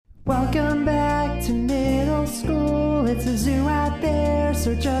Welcome back to middle school. It's a zoo out there,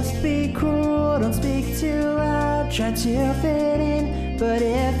 so just be cool. Don't speak too loud, try to fit in. But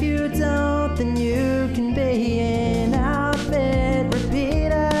if you don't, then you can be an outfit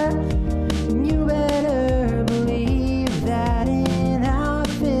repeater. You better believe that an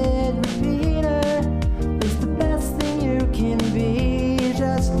outfit repeater is the best thing you can be.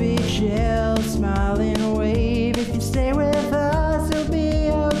 Just be chill, smile and wave. If you stay with us, it'll be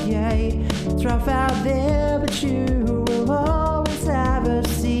okay. It's rough out there, but you will always have a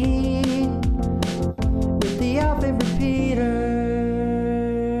seat with the outfit repeaters.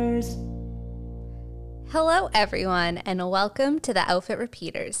 Hello, everyone, and welcome to the Outfit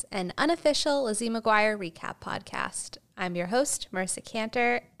Repeaters, an unofficial Lizzie McGuire recap podcast. I'm your host, Marisa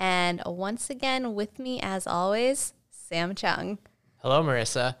Cantor, and once again with me, as always, Sam Chung. Hello,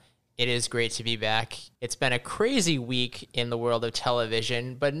 Marissa. It is great to be back. It's been a crazy week in the world of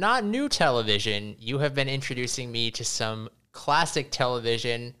television, but not new television. You have been introducing me to some classic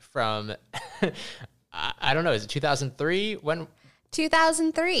television from, I don't know, is it 2003? When?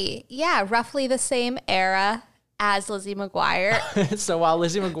 2003. Yeah, roughly the same era as Lizzie McGuire. So while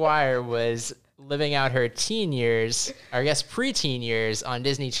Lizzie McGuire was living out her teen years, or I guess preteen years on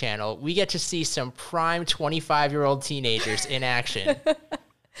Disney Channel, we get to see some prime 25-year-old teenagers in action.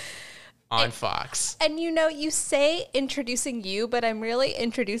 On Fox. And you know, you say introducing you, but I'm really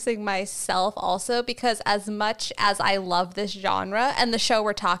introducing myself also, because as much as I love this genre, and the show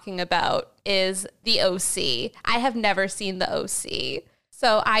we're talking about is The OC, I have never seen The OC.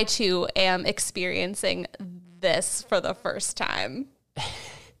 So I too am experiencing this for the first time.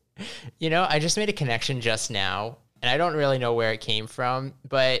 You know, I just made a connection just now, and I don't really know where it came from,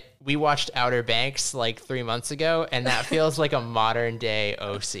 but we watched Outer Banks like 3 months ago, and that feels like a modern day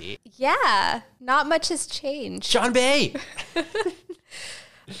OC. Yeah, not much has changed. John Bay!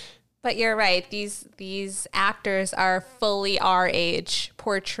 But you're right. These actors are fully our age,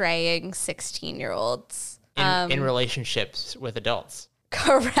 portraying 16-year-olds. In relationships with adults.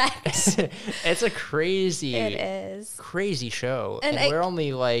 Correct. It's a crazy, crazy show. And we're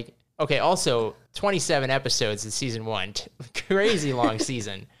only like, okay, also 27 episodes in season 1. Crazy long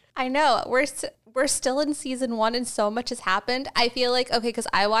season. I know. We're still in season 1 and so much has happened. I feel like, okay, because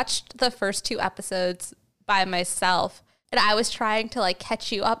I watched the first 2 episodes by myself and I was trying to like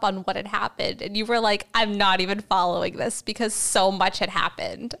catch you up on what had happened. And you were like, I'm not even following this because so much had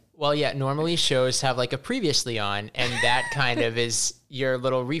happened. Well, yeah, normally shows have like a previously on, and that kind of is your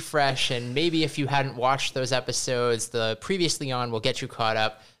little refresh. And maybe if you hadn't watched those episodes, the previously on will get you caught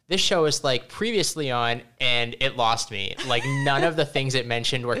up. This show is like previously on, and it lost me. Like none of the things it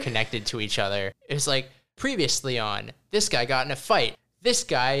mentioned were connected to each other. It was like previously on, this guy got in a fight. This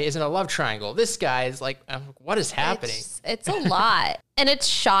guy is in a love triangle. This guy is like, what is happening? It's a lot. And it's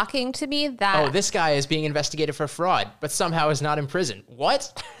shocking to me that... Oh, this guy is being investigated for fraud, but somehow is not in prison.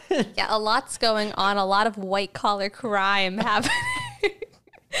 What? Yeah, a lot's going on. A lot of white-collar crime happening.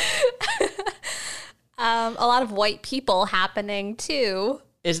 A lot of white people happening, too.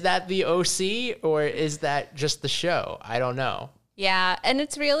 Is that the OC, or is that just the show? I don't know. Yeah, and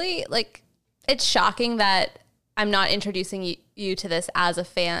it's really, like, it's shocking that I'm not introducing you to this as a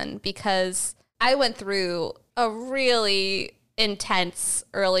fan, because I went through a really intense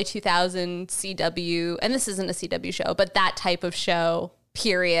early 2000 CW, and this isn't a CW show, but that type of show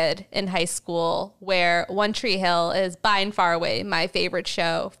period in high school, where One Tree Hill is by and far away my favorite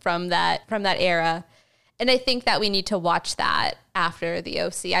show from that era. And I think that we need to watch that after the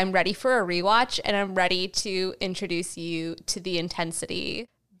OC. I'm ready for a rewatch, and I'm ready to introduce you to the intensity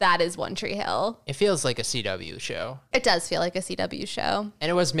that is One Tree Hill. It feels like a CW show. It does feel like a CW show.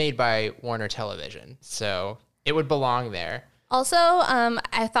 And it was made by Warner Television, so it would belong there. Also,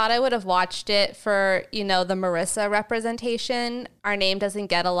 I thought I would have watched it for, you know, the Marisa representation. Our name doesn't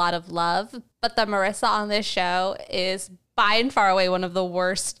get a lot of love, but the Marisa on this show is by and far away one of the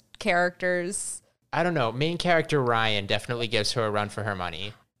worst characters. I don't know. Main character Ryan definitely gives her a run for her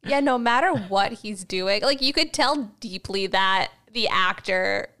money. Yeah, no matter what he's doing, like you could tell deeply that the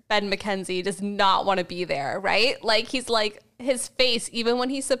actor, Ben McKenzie, does not want to be there, right? Like he's like, his face, even when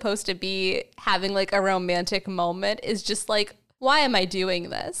he's supposed to be having like a romantic moment, is just like, why am I doing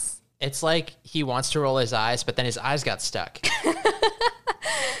this? It's like he wants to roll his eyes, but then his eyes got stuck.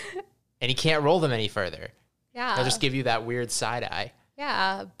 And he can't roll them any further. Yeah. They'll just give you that weird side eye.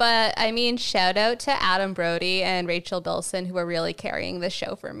 Yeah, but I mean, shout out to Adam Brody and Rachel Bilson, who are really carrying this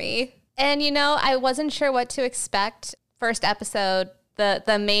show for me. And, you know, I wasn't sure what to expect. First episode,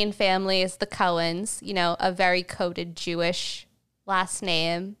 the main family is the Cohens, you know, a very coded Jewish last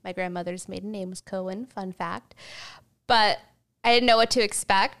name. My grandmother's maiden name was Cohen, fun fact. But I didn't know what to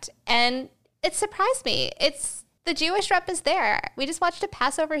expect, and it surprised me. The Jewish rep is there. We just watched a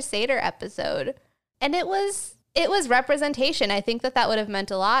Passover Seder episode, and it was representation. I think that would have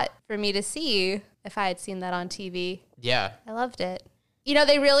meant a lot for me to see if I had seen that on TV. Yeah. I loved it. You know,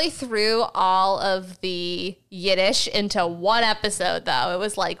 they really threw all of the Yiddish into one episode, though. It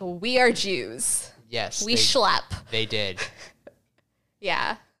was like, we are Jews. Yes. We schlep. They did.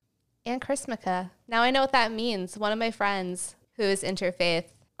 Yeah. And Chrismica. Now I know what that means. One of my friends who is interfaith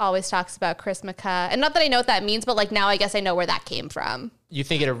always talks about Chrismica. And not that I know what that means, but like now I guess I know where that came from. You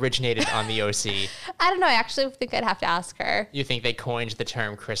think it originated on the OC? I don't know. I actually think I'd have to ask her. You think they coined the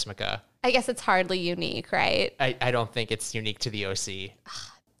term Chrismica? I guess it's hardly unique, right? I don't think it's unique to the OC.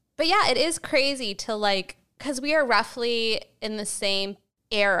 But yeah, it is crazy to like, because we are roughly in the same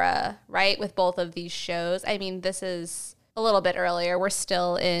era, right? With both of these shows. I mean, this is a little bit earlier. We're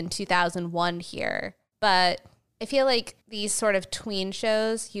still in 2001 here. But I feel like these sort of tween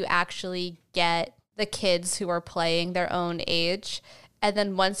shows, you actually get the kids who are playing their own age. And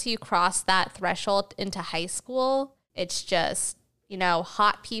then once you cross that threshold into high school, it's just, you know,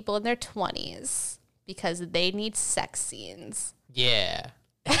 hot people in their 20s because they need sex scenes. Yeah.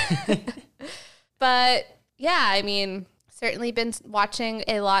 But yeah, I mean, certainly been watching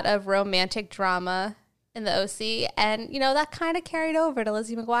a lot of romantic drama in the OC. And, you know, that kind of carried over to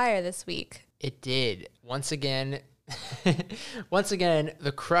Lizzie McGuire this week. It did. Once again,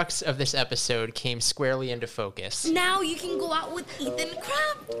 the crux of this episode came squarely into focus. Now you can go out with Ethan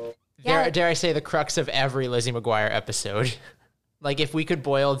Kraft. Dare I say the crux of every Lizzie McGuire episode. Like, if we could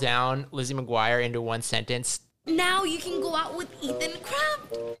boil down Lizzie McGuire into one sentence. Now you can go out with Ethan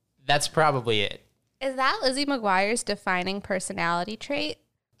Kraft. That's probably it. Is that Lizzie McGuire's defining personality trait?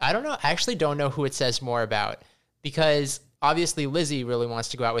 I don't know. I actually don't know who it says more about. Because obviously Lizzie really wants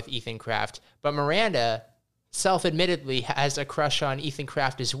to go out with Ethan Kraft. But Miranda self-admittedly has a crush on Ethan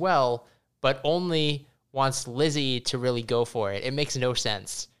Kraft as well. But only wants Lizzie to really go for it. It makes no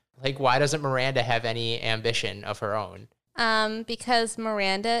sense. Like, why doesn't Miranda have any ambition of her own? Because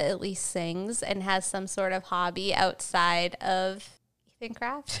Miranda at least sings and has some sort of hobby outside of Ethan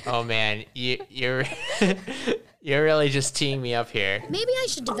Kraft. Oh man, you're you're really just teeing me up here. Maybe I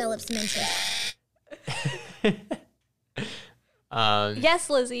should develop some interest. Yes,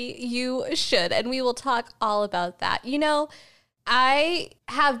 Lizzie, you should, and we will talk all about that. You know, I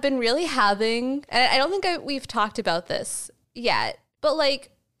have been really having, and I don't think we've talked about this yet, but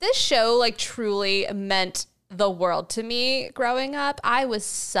like this show like truly meant the world to me growing up. I was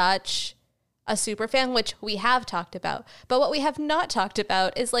such a super fan, which we have talked about. But what we have not talked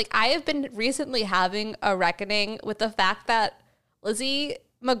about is like I have been recently having a reckoning with the fact that Lizzie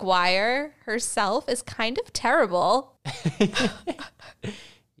McGuire herself is kind of terrible.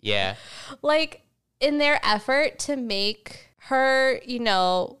 Yeah. Like in their effort to make her, you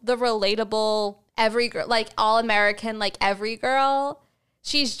know, the relatable every girl, like all American, like every girl,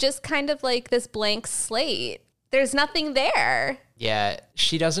 she's just kind of like this blank slate. There's nothing there. Yeah,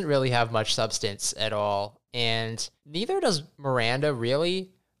 she doesn't really have much substance at all. And neither does Miranda, really.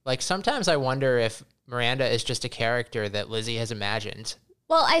 Like, sometimes I wonder if Miranda is just a character that Lizzie has imagined.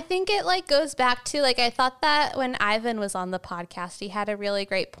 Well, I think it like goes back to like, I thought that when Ivan was on the podcast, he had a really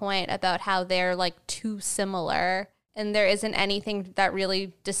great point about how they're like too similar and there isn't anything that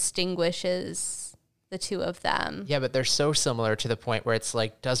really distinguishes the two of them. Yeah, but they're so similar to the point where it's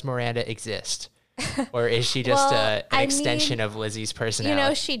like, does Miranda exist? Or is she just an extension of Lizzie's personality? You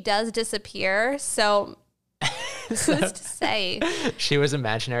know, she does disappear, so who's to say? She was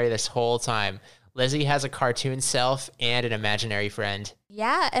imaginary this whole time. Lizzie has a cartoon self and an imaginary friend.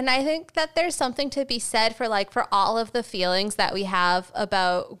 Yeah, and I think that there's something to be said for like for all of the feelings that we have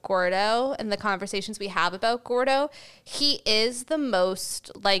about Gordo and the conversations we have about Gordo. He is the most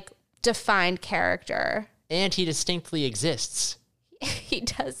like defined character. And he distinctly exists. He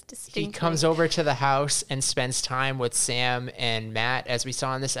does distinctly. He comes over to the house and spends time with Sam and Matt, as we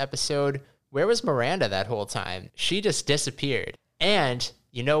saw in this episode. Where was Miranda that whole time? She just disappeared. And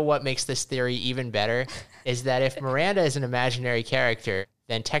you know what makes this theory even better? Is that if Miranda is an imaginary character,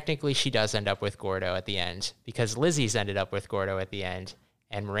 then technically she does end up with Gordo at the end, because Lizzie's ended up with Gordo at the end,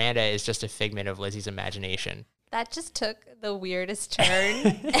 and Miranda is just a figment of Lizzie's imagination. That just took the weirdest turn.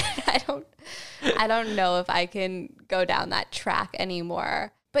 I don't know if I can go down that track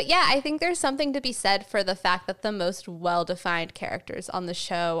anymore. But yeah, I think there's something to be said for the fact that the most well-defined characters on the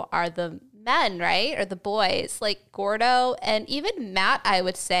show are the men, right? Or the boys. Like Gordo and even Matt, I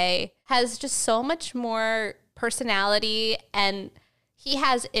would say, has just so much more personality and he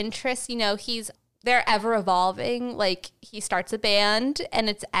has interests. You know, they're ever evolving. Like he starts a band and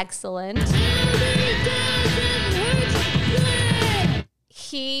it's excellent.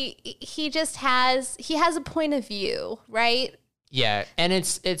 he just has a point of view, right? Yeah, and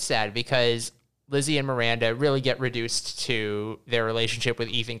it's sad because Lizzie and Miranda really get reduced to their relationship with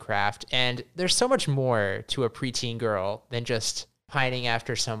Ethan Kraft, and there's so much more to a preteen girl than just pining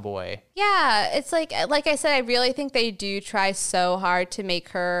after some boy. Yeah, it's like I said, I really think they do try so hard to make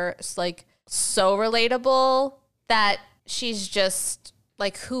her like so relatable that she's just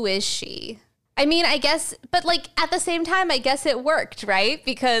like, who is she? I mean, I guess, but like at the same time, I guess it worked, right?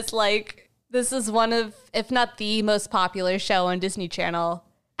 Because like this is one of, if not the most popular show on Disney Channel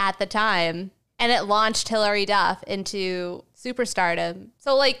at the time. And it launched Hilary Duff into superstardom.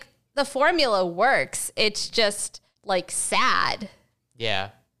 So, like, the formula works. It's just, like, sad. Yeah.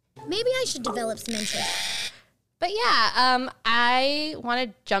 Maybe I should develop some interest. But, yeah, I want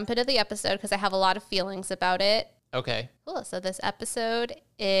to jump into the episode because I have a lot of feelings about it. Okay. Cool. So, this episode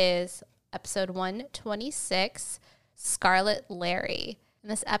is episode 126, Scarlet Larry. In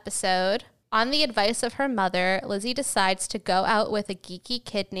this episode, on the advice of her mother, Lizzie decides to go out with a geeky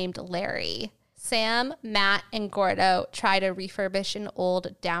kid named Larry. Sam, Matt, and Gordo try to refurbish an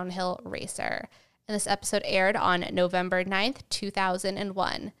old downhill racer. And this episode aired on November 9th,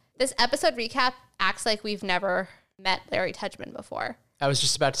 2001. This episode recap acts like we've never met Larry Tudgman before. I was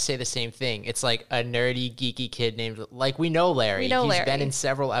just about to say the same thing. It's like a nerdy, geeky kid named, like, we know Larry. He's been in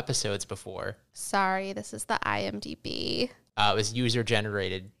several episodes before. Sorry, this is the IMDb. It was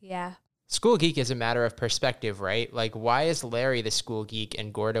user-generated. Yeah. School geek is a matter of perspective, right? Like, why is Larry the school geek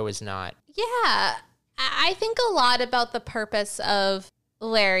and Gordo is not? Yeah, I think a lot about the purpose of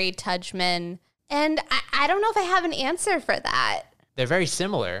Larry Tudgman, and I don't know if I have an answer for that. They're very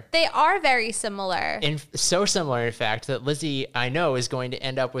similar. They are very similar. And so similar, in fact, that Lizzie, I know, is going to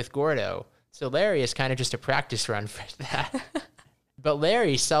end up with Gordo. So Larry is kind of just a practice run for that. But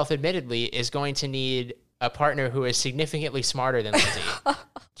Larry, self-admittedly, is going to need a partner who is significantly smarter than Lizzie.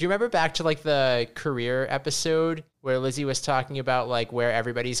 Do you remember back to like the career episode where Lizzie was talking about like where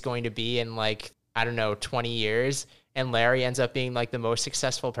everybody's going to be in like, I don't know, 20 years, and Larry ends up being like the most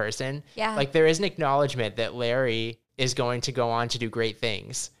successful person? Yeah. Like there is an acknowledgement that Larry is going to go on to do great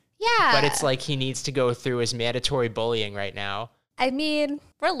things. Yeah. But it's like he needs to go through his mandatory bullying right now. I mean,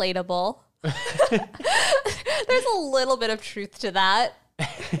 relatable. There's a little bit of truth to that.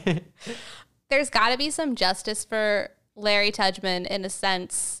 There's got to be some justice for Larry Tudgman in a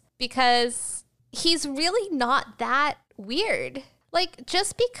sense, because he's really not that weird. Like,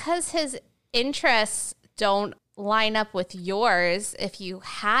 just because his interests don't line up with yours, if you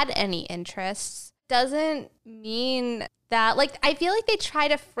had any interests, doesn't mean that, like, I feel like they try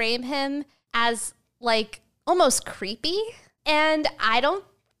to frame him as, like, almost creepy. And I don't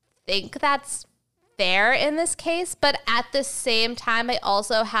think that's fair in this case, but at the same time, I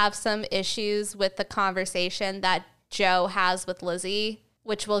also have some issues with the conversation that Joe has with Lizzie,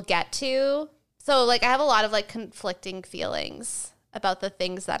 which we'll get to. So, like, I have a lot of, like, conflicting feelings about the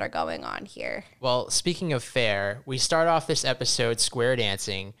things that are going on here. Well, speaking of fair, we start off this episode square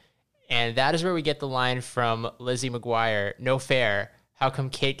dancing, and that is where we get the line from Lizzie McGuire, "No fair. How come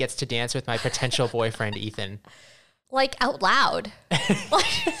Kate gets to dance with my potential boyfriend, Ethan?" Like, out loud. She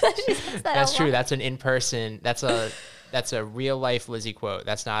says that That's out true. loud. That's an in-person, that's a real-life Lizzie quote.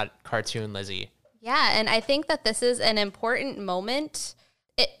 That's not cartoon Lizzie. Yeah, and I think that this is an important moment.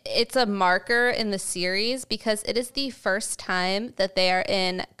 It's a marker in the series because it is the first time that they are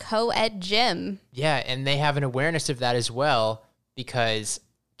in co-ed gym. Yeah, and they have an awareness of that as well because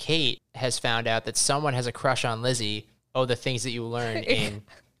Kate has found out that someone has a crush on Lizzie. Oh, the things that you learn in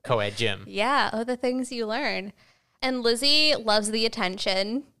co-ed gym. Yeah, the things you learn. And Lizzie loves the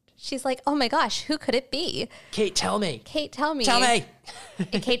attention. She's like, oh my gosh, who could it be? Kate, tell me. Kate, tell me. Tell me.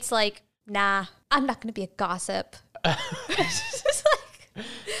 And Kate's like, nah, I'm not going to be a gossip. It's like,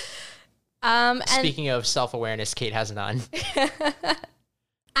 and Speaking of self-awareness, Kate has none.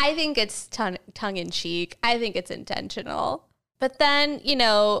 I think it's tongue-in-cheek. I think it's intentional. But then, you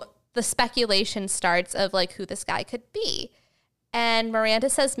know, the speculation starts of like who this guy could be. And Miranda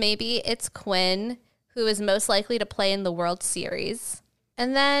says maybe it's Quinn, who is most likely to play in the World Series.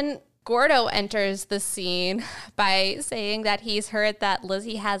 And then Gordo enters the scene by saying that he's heard that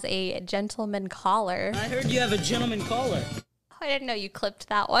Lizzie has a gentleman caller. I heard you have a gentleman caller. Oh, I didn't know you clipped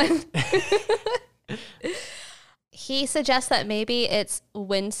that one. He suggests that maybe it's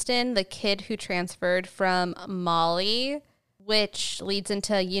Winston, the kid who transferred from Molly, which leads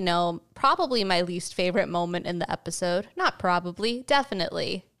into, you know, probably my least favorite moment in the episode. Not probably,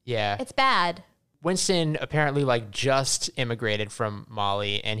 definitely. Yeah. It's bad. Winston apparently like just immigrated from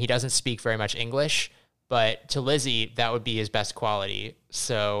Mali and he doesn't speak very much English, but to Lizzie, that would be his best quality.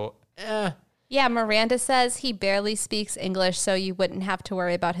 So, Yeah, Miranda says he barely speaks English, so you wouldn't have to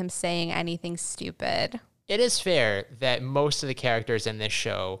worry about him saying anything stupid. It is fair that most of the characters in this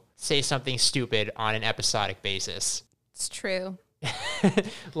show say something stupid on an episodic basis. It's true.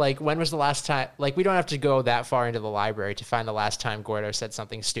 Like, when was the last time? Like, we don't have to go that far into the library to find the last time Gordo said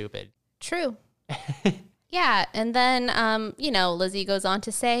something stupid. True. Yeah, and then, Lizzie goes on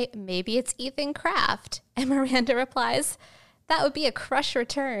to say, maybe it's Ethan Kraft. And Miranda replies, that would be a crush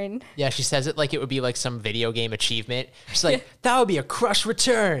return. Yeah, she says it like it would be like some video game achievement. She's like, that would be a crush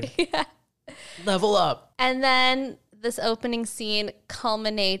return. Yeah. Level up. And then this opening scene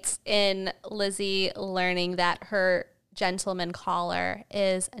culminates in Lizzie learning that her gentleman caller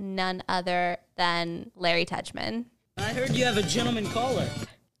is none other than Larry Tedgman. I heard you have a gentleman caller.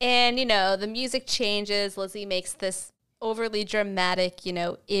 And, the music changes. Lizzie makes this overly dramatic,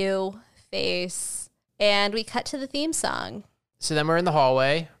 ew face. And we cut to the theme song. So then we're in the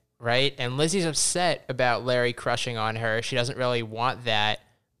hallway, right? And Lizzie's upset about Larry crushing on her. She doesn't really want that.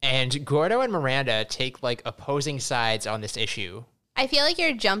 And Gordo and Miranda take like opposing sides on this issue. I feel like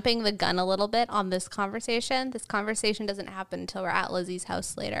you're jumping the gun a little bit on this conversation. This conversation doesn't happen until we're at Lizzie's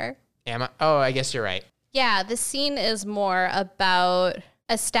house later. Am I? Oh, I guess you're right. Yeah, the scene is more about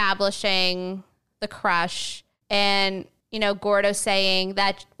establishing the crush and, Gordo saying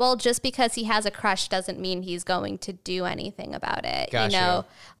that, well, just because he has a crush doesn't mean he's going to do anything about it, Gotcha.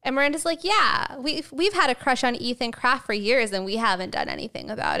 And Miranda's like, yeah, we've had a crush on Ethan Kraft for years and we haven't done anything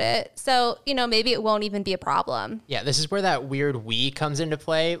about it. So, maybe it won't even be a problem. Yeah, this is where that weird we comes into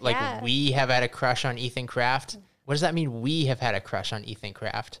play. Like, Yeah. we have had a crush on Ethan Kraft. What does that mean, we have had a crush on Ethan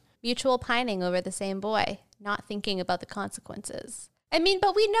Kraft? Mutual pining over the same boy, not thinking about the consequences. I mean,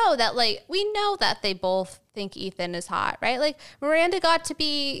 but we know that they both think Ethan is hot, right? Like, Miranda got to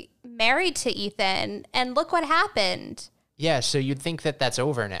be married to Ethan, and look what happened. Yeah, so you'd think that that's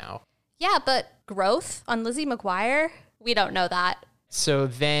over now. Yeah, but growth on Lizzie McGuire? We don't know that. So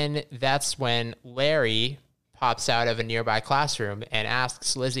then that's when Larry pops out of a nearby classroom and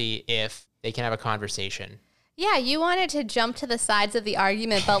asks Lizzie if they can have a conversation. Yeah, you wanted to jump to the sides of the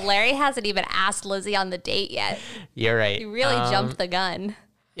argument, but Larry hasn't even asked Lizzie on the date yet. You're right. He really jumped the gun.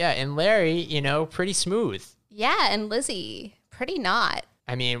 Yeah, and Larry, pretty smooth. Yeah, and Lizzie, pretty not.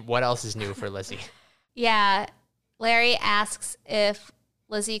 I mean, what else is new for Lizzie? Yeah, Larry asks if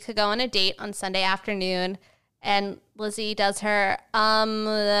Lizzie could go on a date on Sunday afternoon, and Lizzie does her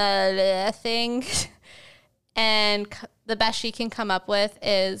thing, and the best she can come up with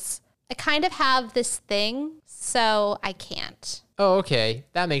is, I kind of have this thing, so I can't. Oh, okay.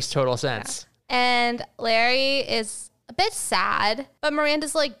 That makes total sense. And Larry is a bit sad, but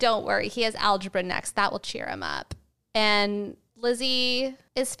Miranda's like, don't worry, he has algebra next. That will cheer him up. And Lizzie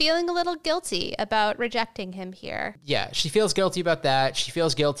is feeling a little guilty about rejecting him here. Yeah, she feels guilty about that. She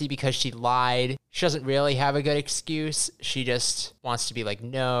feels guilty because she lied. She doesn't really have a good excuse. She just wants to be like,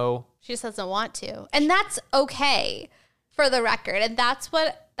 no. She just doesn't want to. And that's okay, for the record. And that's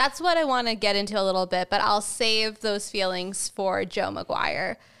what I want to get into a little bit, but I'll save those feelings for Joe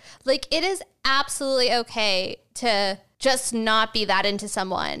McGuire. Like, it is absolutely okay to just not be that into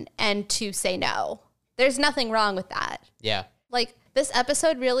someone and to say no. There's nothing wrong with that. Yeah. Like, this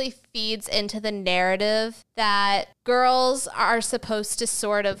episode really feeds into the narrative that girls are supposed to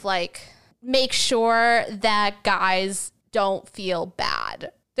sort of like make sure that guys don't feel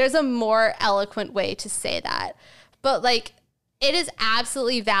bad. There's a more eloquent way to say that. But like, it is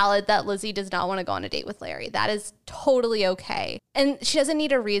absolutely valid that Lizzie does not want to go on a date with Larry. That is totally okay. And she doesn't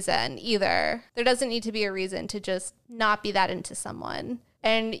need a reason either. There doesn't need to be a reason to just not be that into someone.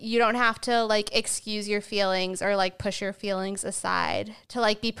 And you don't have to like excuse your feelings or like push your feelings aside to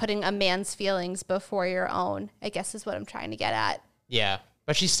like be putting a man's feelings before your own, I guess is what I'm trying to get at. Yeah.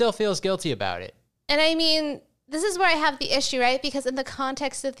 But she still feels guilty about it. And I mean, this is where I have the issue, right? Because in the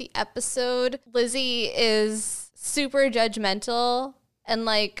context of the episode, Lizzie is super judgmental and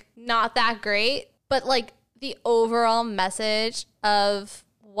like not that great, but like the overall message of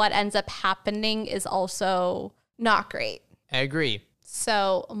what ends up happening is also not great. I agree.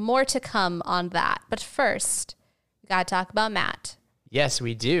 So more to come on that. But first, we got to talk about Matt. Yes,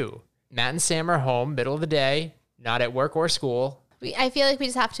 we do. Matt and Sam are home, middle of the day, not at work or school. I feel like we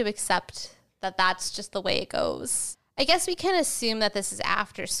just have to accept that that's just the way it goes. I guess we can assume that this is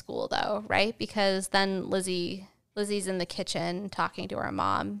after school though, right? Because then Lizzie's in the kitchen talking to her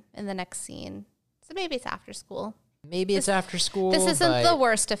mom in the next scene. So maybe it's after school. Maybe it's after school. This isn't the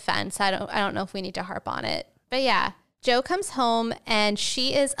worst offense. I don't know if we need to harp on it. But yeah, Jo comes home and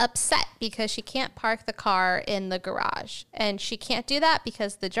she is upset because she can't park the car in the garage. And she can't do that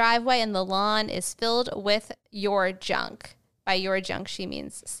because the driveway and the lawn is filled with your junk. By your junk, she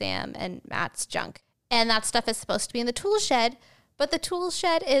means Sam and Matt's junk. And that stuff is supposed to be in the tool shed, but the tool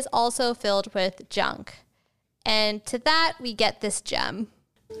shed is also filled with junk. And to that, we get this gem.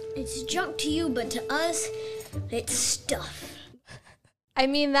 It's junk to you, but to us, it's stuff. I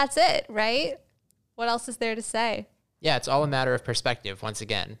mean, that's it, right? What else is there to say? Yeah, it's all a matter of perspective, once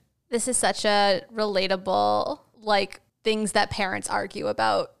again. This is such a relatable, like, things that parents argue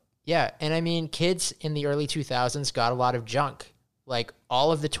about. Yeah, and I mean, kids in the early 2000s got a lot of junk. Like,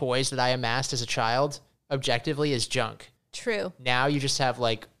 all of the toys that I amassed as a child, objectively, is junk. True. Now you just have,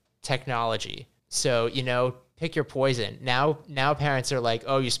 like, technology. So, you know, pick your poison. Now parents are like,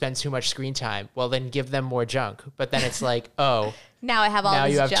 oh, you spend too much screen time. Well, then give them more junk. But then it's like, oh, now I have all this now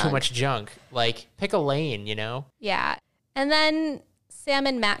you have junk. too much junk. Like, pick a lane, you know? Yeah. And then Sam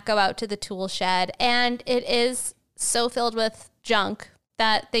and Matt go out to the tool shed, and it is so filled with junk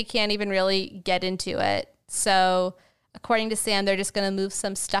that they can't even really get into it. So according to Sam, they're just going to move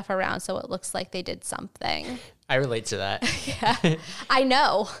some stuff around so it looks like they did something. I relate to that. Yeah, I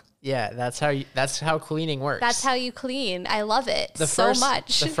know. Yeah, that's how cleaning works. That's how you clean. I love it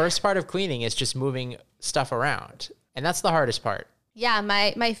much. The first part of cleaning is just moving stuff around. And that's the hardest part. Yeah,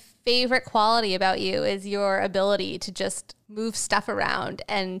 my favorite quality about you is your ability to just move stuff around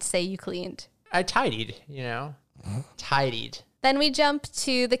and say you cleaned. I tidied, you know? Tidied. Then we jump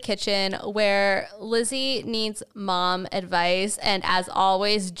to the kitchen where Lizzie needs mom advice. And as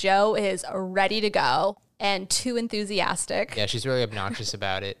always, Joe is ready to go and too enthusiastic. Yeah, she's really obnoxious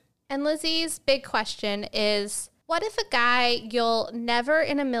about it. And Lizzie's big question is, what if a guy you'll never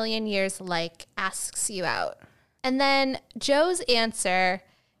in a million years like asks you out? And then Joe's answer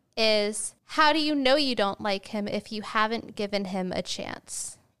is, how do you know you don't like him if you haven't given him a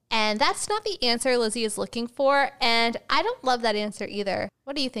chance? And that's not the answer Lizzie is looking for. And I don't love that answer either.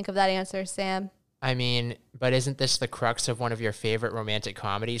 What do you think of that answer, Sam? I mean, but isn't this the crux of one of your favorite romantic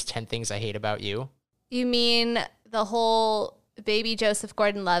comedies, 10 Things I Hate About You? You mean the whole baby Joseph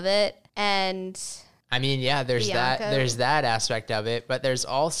Gordon-Levitt and... I mean, yeah, there's Bianca. there's that aspect of it, but there's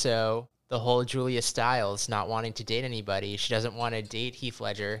also the whole Julia Stiles not wanting to date anybody. She doesn't want to date Heath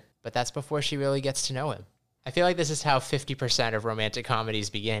Ledger, but that's before she really gets to know him. I feel like this is how 50% of romantic comedies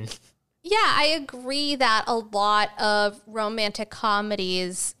begin. Yeah, I agree that a lot of romantic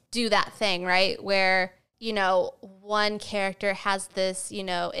comedies do that thing, right? Where, you know, one character has this, you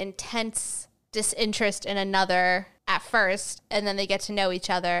know, intense disinterest in another at first, and then they get to know each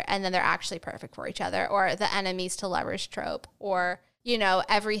other, and then they're actually perfect for each other, or the enemies to lovers trope, or, you know,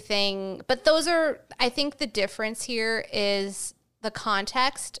 everything. But those are, I think the difference here is the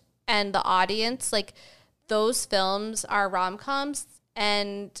context and the audience. Like, those films are rom-coms,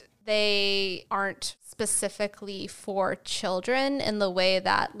 and they aren't specifically for children in the way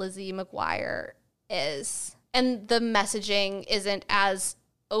that Lizzie McGuire is. And the messaging isn't as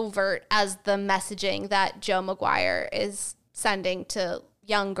overt as the messaging that Joe McGuire is sending to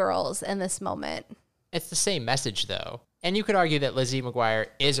young girls in this moment. It's the same message, though. And you could argue that Lizzie McGuire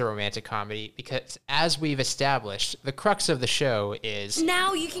is a romantic comedy because, as we've established, the crux of the show is...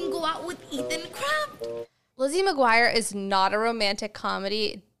 Now you can go out with Ethan Kraft. Lizzie McGuire is not a romantic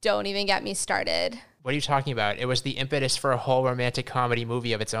comedy. Don't even get me started. What are you talking about? It was the impetus for a whole romantic comedy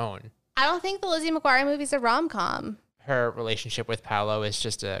movie of its own. I don't think the Lizzie McGuire movie's a rom-com. Her relationship with Paolo is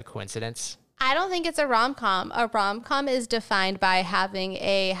just a coincidence. I don't think it's a rom-com. A rom-com is defined by having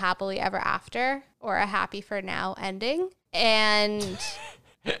a happily ever after or a happy for now ending. And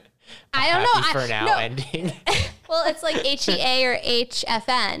I don't know. Happy for now ending. Well, it's like HEA or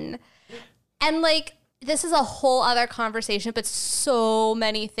HFN. And like, this is a whole other conversation, but so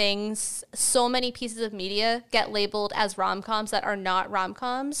many things, so many pieces of media get labeled as rom-coms that are not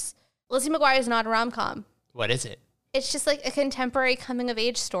rom-coms. Lizzie McGuire is not a rom-com. What is it? It's just like a contemporary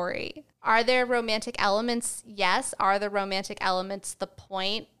coming-of-age story. Are there romantic elements? Yes. Are the romantic elements the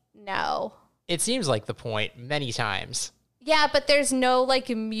point? No. It seems like the point many times. Yeah, but there's no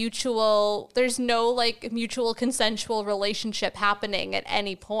mutual consensual relationship happening at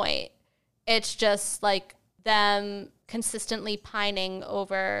any point. It's just like them consistently pining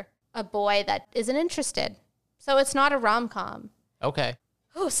over a boy that isn't interested. So it's not a rom-com. Okay.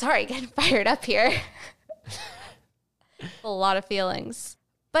 Oh, sorry, getting fired up here. A lot of feelings.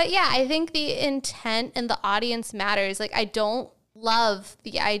 But yeah, I think the intent and the audience matters. Like, I don't love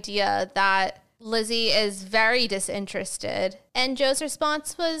the idea that Lizzie is very disinterested. And Joe's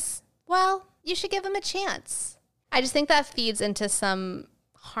response was, well, you should give him a chance. I just think that feeds into some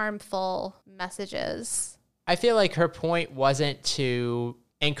harmful messages. I feel like her point wasn't to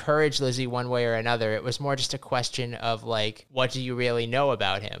encourage Lizzie one way or another. It was more just a question of like, what do you really know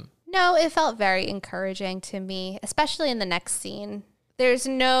about him? No, it felt very encouraging to me, especially in the next scene. There's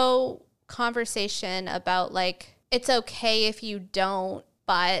no conversation about like, it's okay if you don't,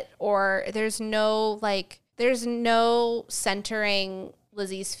 but, or there's no centering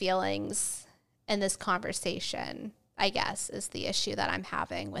Lizzie's feelings in this conversation, I guess, is the issue that I'm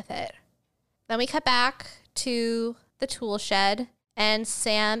having with it. Then we cut back to the tool shed, and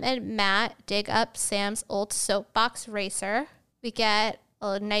Sam and Matt dig up Sam's old soapbox racer. We get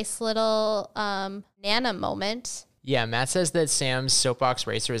a nice little Nana moment. Yeah, Matt says that Sam's soapbox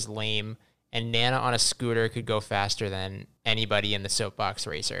racer is lame, and Nana on a scooter could go faster than anybody in the soapbox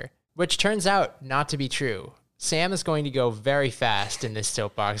racer, which turns out not to be true. Sam is going to go very fast in this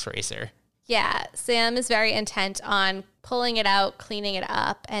soapbox racer. Yeah, Sam is very intent on pulling it out, cleaning it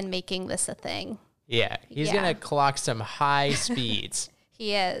up, and making this a thing. Yeah, he's going to clock some high speeds.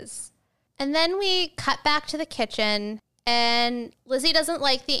 He is. And then we cut back to the kitchen, and Lizzie doesn't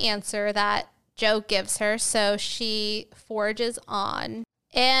like the answer that Joe gives her, so she forges on.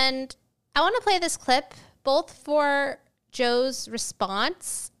 And I want to play this clip both for Joe's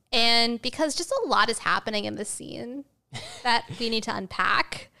response and because just a lot is happening in this scene that we need to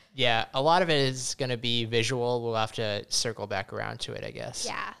unpack. Yeah, a lot of it is going to be visual. We'll have to circle back around to it, I guess.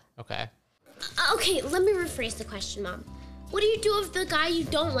 Yeah. Okay. Okay, let me rephrase the question, Mom. What do you do if the guy you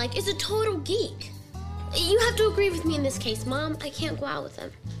don't like is a total geek? You have to agree with me in this case, Mom. I can't go out with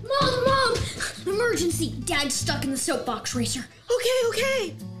him. Mom! Emergency! Dad's stuck in the soapbox racer.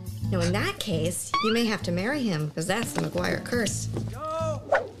 Okay. Now, in that case, you may have to marry him, because that's the McGuire curse. Joe!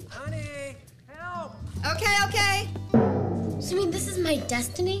 Honey! Help! Okay. So, you mean this is my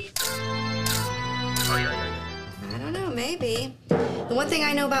destiny? I don't know, maybe. The one thing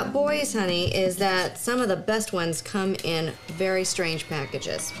I know about boys, honey, is that some of the best ones come in very strange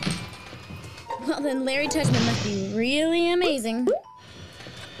packages. Well, then Larry Touchman must be really amazing.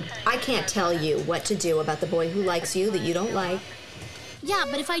 I can't tell you what to do about the boy who likes you that you don't like. Yeah,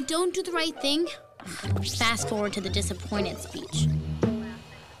 but if I don't do the right thing, fast forward to the disappointed speech.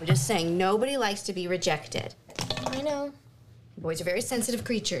 I'm just saying, nobody likes to be rejected. I know. Boys are very sensitive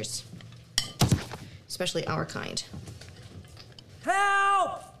creatures. Especially our kind.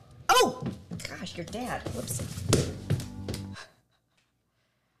 Help! Oh! Gosh, your dad. Whoops.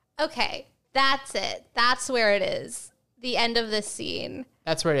 Okay, that's it. That's where it is. The end of this scene.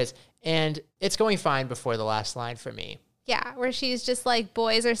 That's where it is. And it's going fine before the last line for me. Yeah, where she's just like,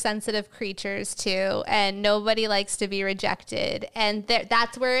 boys are sensitive creatures too, and nobody likes to be rejected. And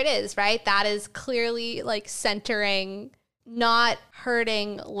that's where it is, right? That is clearly like centering, not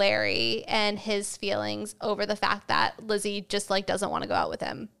hurting Larry and his feelings over the fact that Lizzie just like doesn't want to go out with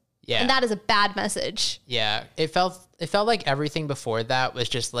him. Yeah. And that is a bad message. Yeah, it felt like everything before that was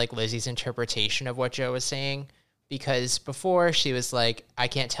just like Lizzie's interpretation of what Joe was saying. Because before she was like, I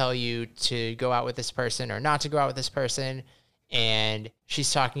can't tell you to go out with this person or not to go out with this person. And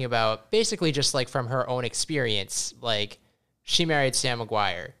she's talking about basically just like from her own experience, like she married Sam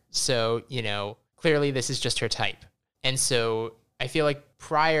McGuire. So, clearly this is just her type. And so I feel like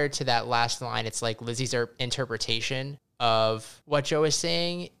prior to that last line, it's like Lizzie's interpretation of what Joe is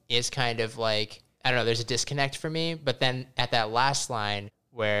saying is kind of like, I don't know, there's a disconnect for me. But then at that last line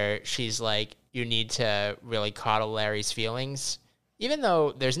where she's like, you need to really coddle Larry's feelings, even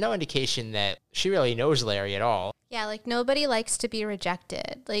though there's no indication that she really knows Larry at all. Yeah, like nobody likes to be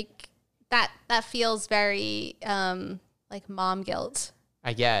rejected. Like that feels very like mom guilt.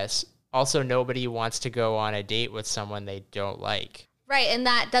 I guess. Also, nobody wants to go on a date with someone they don't like. Right, and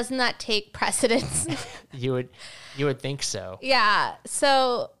doesn't that take precedence? You would think so. Yeah.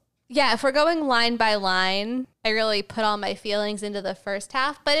 So yeah, if we're going line by line, I really put all my feelings into the first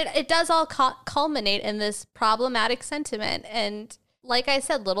half, but it does all culminate in this problematic sentiment. And like I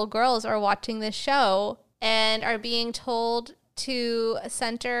said, little girls are watching this show and are being told to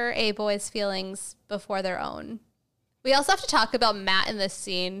center a boy's feelings before their own. We also have to talk about Matt in this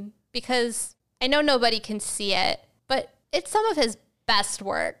scene because I know nobody can see it, but it's some of his best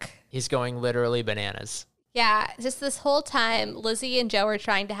work. He's going literally bananas. Yeah, just this whole time, Lizzie and Joe are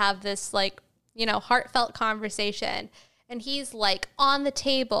trying to have this, like, heartfelt conversation. And he's, like, on the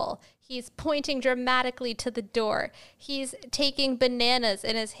table. He's pointing dramatically to the door. He's taking bananas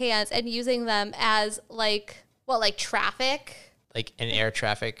in his hands and using them as, like, traffic? Like an air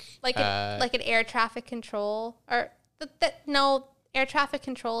traffic... Like an air traffic control? Or, no, air traffic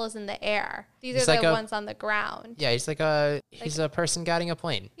control is in the air. These are the ones on the ground. Yeah, he's he's a person guiding a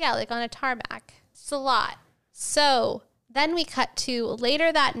plane. Yeah, like on a tarmac. It's a lot. So then we cut to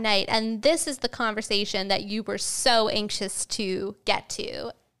later that night, and this is the conversation that you were so anxious to get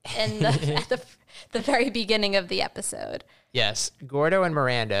to. in the very beginning of the episode. Yes, Gordo and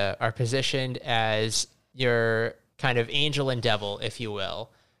Miranda are positioned as your kind of angel and devil, if you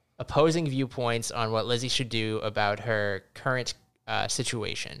will, opposing viewpoints on what Lizzie should do about her current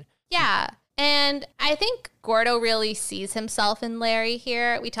situation. Yeah, and I think Gordo really sees himself in Larry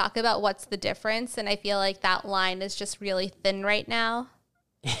here. We talk about what's the difference, and I feel like that line is just really thin right now.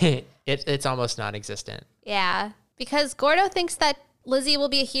 It's almost non-existent. Yeah, because Gordo thinks that Lizzie will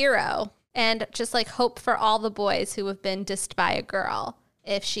be a hero and just like hope for all the boys who have been dissed by a girl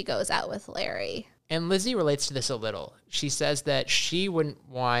if she goes out with Larry. And Lizzie relates to this a little. She says that she wouldn't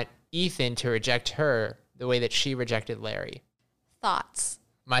want Ethan to reject her the way that she rejected Larry. Thoughts?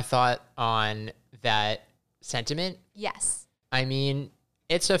 My thought on that sentiment? Yes. I mean,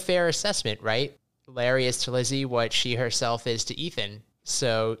 it's a fair assessment, right? Larry is to Lizzie what she herself is to Ethan.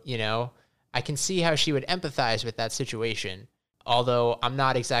 So, you know, I can see how she would empathize with that situation. Although I'm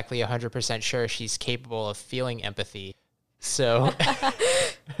not exactly 100% sure she's capable of feeling empathy. So.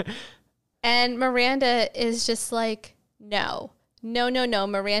 And Miranda is just like, no.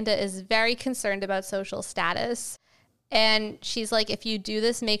 Miranda is very concerned about social status. And she's like, if you do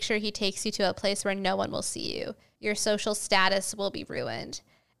this, make sure he takes you to a place where no one will see you. Your social status will be ruined.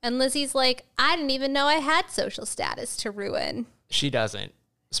 And Lizzie's like, I didn't even know I had social status to ruin. She doesn't.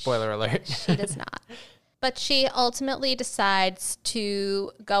 Spoiler alert. She does not. But she ultimately decides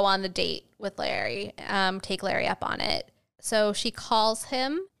to go on the date with Larry, take Larry up on it. So she calls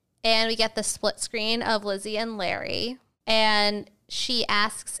him, and we get the split screen of Lizzie and Larry. And she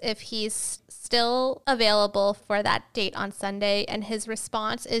asks if he's still available for that date on Sunday, and his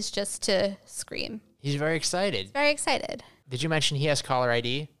response is just to scream. He's very excited. Very excited. Did you mention he has caller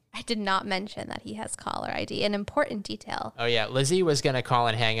ID? I did not mention that he has caller ID, an important detail. Oh, yeah. Lizzie was going to call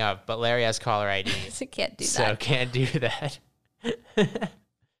and hang up, but Larry has caller ID. So can't do that. So can't do that.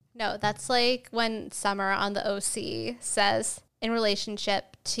 No, that's like when Summer on the OC says, in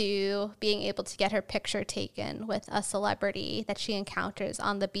relationship to being able to get her picture taken with a celebrity that she encounters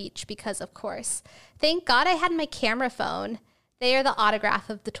on the beach, because, of course, thank God I had my camera phone. They are the autograph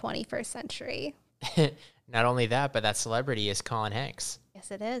of the 21st century. Not only that, but that celebrity is Colin Hanks. Yes,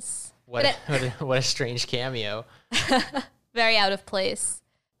 it is. What a strange cameo. Very out of place.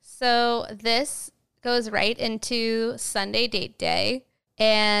 So this goes right into Sunday date day,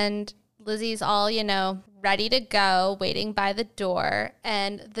 and Lizzie's all, ready to go, waiting by the door,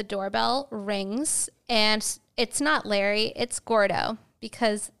 and the doorbell rings, and it's not Larry, it's Gordo,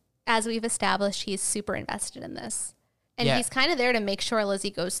 because as we've established, he's super invested in this. And he's kind of there to make sure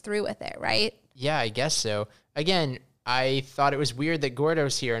Lizzie goes through with it, right? Yeah, I guess so. Again, I thought it was weird that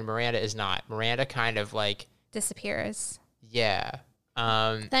Gordo's here and Miranda is not. Miranda kind of like disappears. Yeah.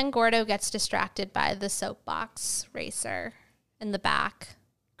 Then Gordo gets distracted by the soapbox racer in the back.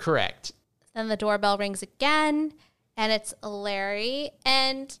 Correct. Then the doorbell rings again, and it's Larry.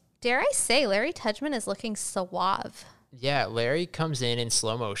 And dare I say, Larry Tudgman is looking suave. Yeah, Larry comes in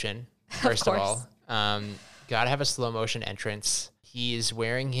slow motion, first of all. Gotta have a slow motion entrance. He's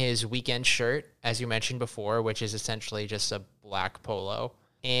wearing his weekend shirt, as you mentioned before, which is essentially just a black polo.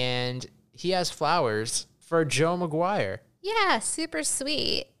 And he has flowers for Joe McGuire. Yeah, super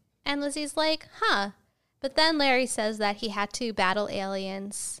sweet. And Lizzie's like, huh. But then Larry says that he had to battle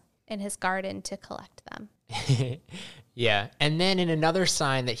aliens in his garden to collect them. Yeah. And then in another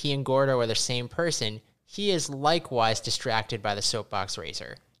sign that he and Gordo are the same person, he is likewise distracted by the soapbox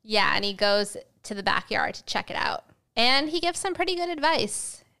racer. Yeah, and he goes to the backyard to check it out. And he gives some pretty good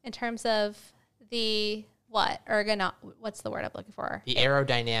advice in terms of the, what's the word I'm looking for? The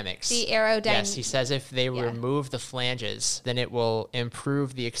aerodynamics. Yes, he says if they remove the flanges, then it will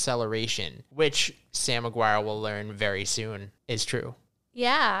improve the acceleration, which Sam McGuire will learn very soon is true.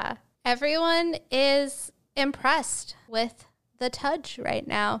 Yeah, everyone is impressed with the Tudge right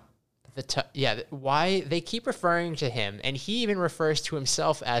now. Why they keep referring to him, and he even refers to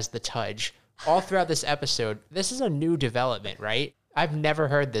himself as the Tudge all throughout this episode. This is a new development, right? I've never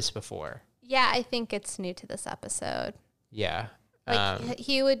heard this before. Yeah, I think it's new to this episode. Yeah.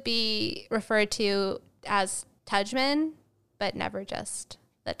 He would be referred to as Tudgman, but never just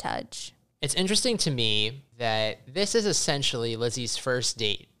the Tudge. It's interesting to me that this is essentially Lizzie's first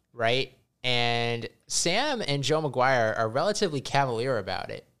date, right? And Sam and Joe McGuire are relatively cavalier about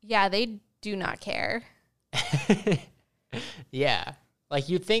it. Yeah, they do not care. Yeah. Like,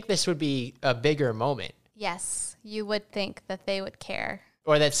 you'd think this would be a bigger moment. Yes, you would think that they would care.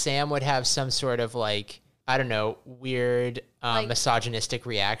 Or that Sam would have some sort of, weird misogynistic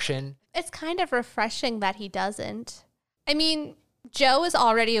reaction. It's kind of refreshing that he doesn't. I mean, Joe is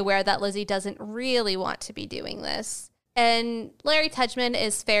already aware that Lizzie doesn't really want to be doing this. And Larry Tudgman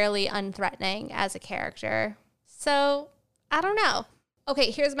is fairly unthreatening as a character. So, I don't know.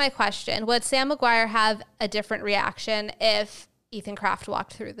 Okay, here's my question. Would Sam McGuire have a different reaction if Ethan Kraft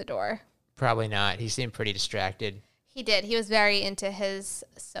walked through the door? Probably not. He seemed pretty distracted. He did. He was very into his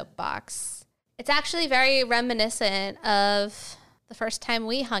soapbox. It's actually very reminiscent of the first time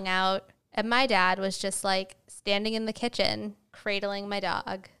we hung out, and my dad was just like standing in the kitchen, cradling my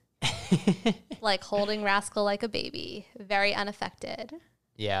dog, like holding Rascal like a baby, very unaffected.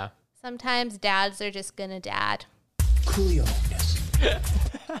 Yeah. Sometimes dads are just gonna dad. Coolio.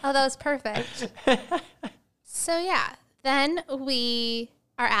 Oh, that was perfect. So yeah, then we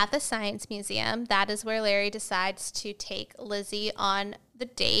are at the Science Museum. That is where Larry decides to take Lizzie on the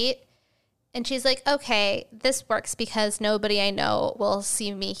date. And she's like, okay, this works because nobody I know will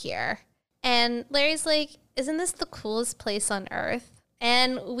see me here. And Larry's like, isn't this the coolest place on earth?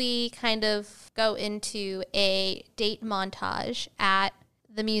 And we kind of go into a date montage at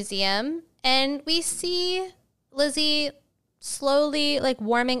the museum. And we see Lizzie slowly like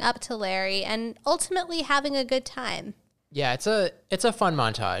warming up to Larry and ultimately having a good time. Yeah, it's a fun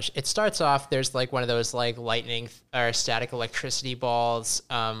montage. It starts off, there's like one of those like lightning or static electricity balls.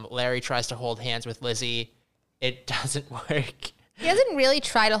 Larry tries to hold hands with Lizzie. It doesn't work. He doesn't really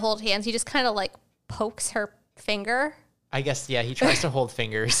try to hold hands. He just kind of like pokes her finger. I guess, yeah, he tries to hold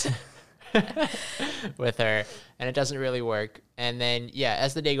fingers with her, and it doesn't really work. And then, yeah,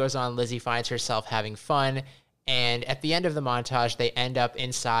 as the day goes on, Lizzie finds herself having fun. And at the end of the montage, they end up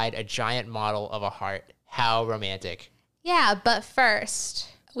inside a giant model of a heart. How romantic. Yeah, but first,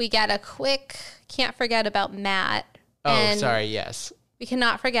 we get a quick, can't forget about Matt. Oh, And sorry, yes. we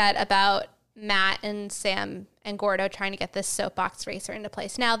cannot forget about Matt and Sam and Gordo trying to get this soapbox racer into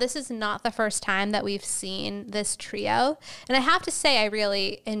place. Now, this is not the first time that we've seen this trio. And I have to say, I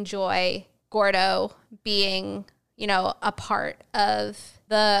really enjoy Gordo being, you know, a part of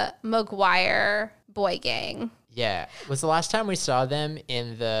the McGuire boy gang. Yeah. Was the last time we saw them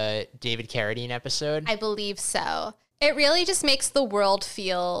in the David Carradine episode? I believe so. It really just makes the world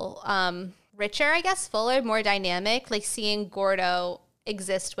feel richer, I guess, fuller, more dynamic, like seeing Gordo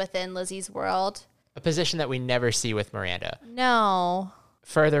exist within Lizzie's world. A position that we never see with Miranda. No.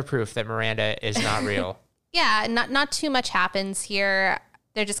 Further proof that Miranda is not real. Yeah, not too much happens here.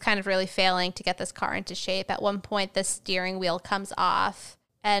 They're just kind of really failing to get this car into shape. At one point, the steering wheel comes off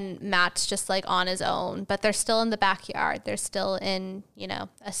and Matt's just like on his own, but they're still in the backyard. They're still in, you know,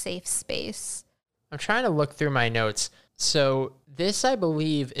 a safe space. I'm trying to look through my notes. So this, I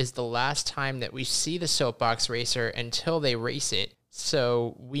believe, is the last time that we see the soapbox racer until they race it.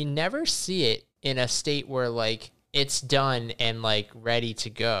 So we never see it in a state where like it's done and like ready to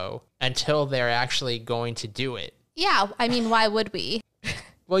go until they're actually going to do it. Yeah, I mean, why would we?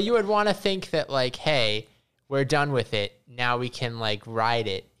 Well, you would want to think that like, hey, we're done with it. Now we can like ride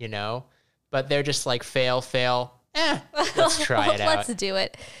it, you know? But they're just like, fail. Let's try it out. Let's do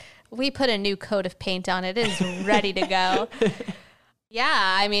it. We put a new coat of paint on it. It is ready to go.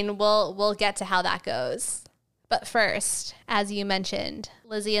 Yeah, I mean, we'll get to how that goes. But first, as you mentioned,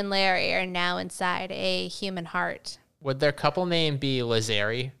 Lizzie and Larry are now inside a human heart. Would their couple name be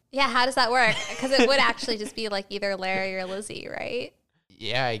Lazari? Yeah, how does that work? Because it would actually just be like either Larry or Lizzie, right?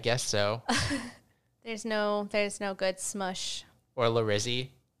 Yeah, I guess so. There's no good smush. Or Larizzi.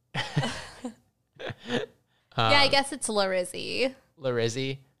 Yeah, I guess it's Larizzi.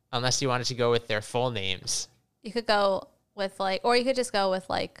 Larizzi. Unless you wanted to go with their full names. You could go with like, or you could just go with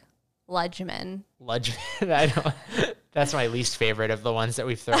like Ludgman. Ludgman. That's my least favorite of the ones that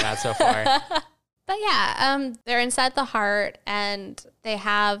we've thrown out so far. But yeah, they're inside the heart and they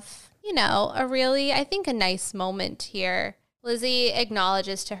have, you know, a really, I think, a nice moment here. Lizzie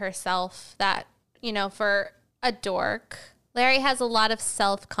acknowledges to herself that, you know, for a dork, Larry has a lot of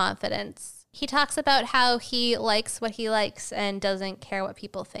self-confidence. He talks about how he likes what he likes and doesn't care what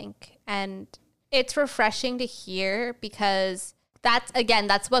people think. And it's refreshing to hear because that's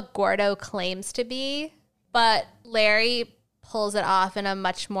what Gordo claims to be. But Larry pulls it off in a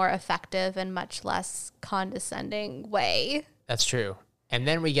much more effective and much less condescending way. That's true. And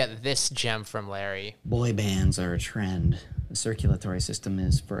then we get this gem from Larry. Boy bands are a trend. The circulatory system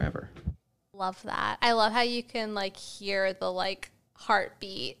is forever. Love that. I love how you can like hear the like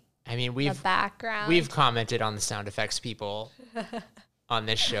heartbeat. I mean, The background. we've commented on the sound effects people on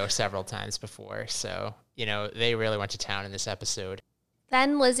this show several times before. So, you know, they really went to town in this episode.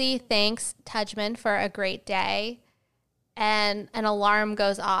 Then Lizzie thanks Tudgman for a great day, and an alarm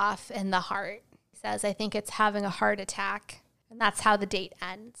goes off in the heart. He says, I think it's having a heart attack, and that's how the date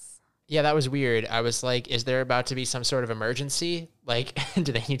ends. Yeah, that was weird. I was like, is there about to be some sort of emergency? Like,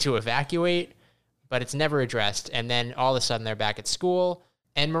 do they need to evacuate? but it's never addressed. And then all of a sudden they're back at school,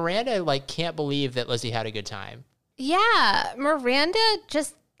 and Miranda like can't believe that Lizzie had a good time. Yeah, Miranda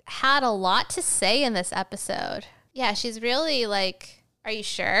just had a lot to say in this episode. Yeah, she's really like, are you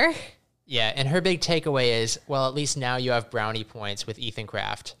sure? Yeah, and her big takeaway is, well, at least now you have brownie points with Ethan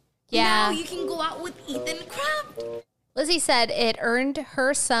Kraft. Yeah. Now you can go out with Ethan Kraft. Lizzie said it earned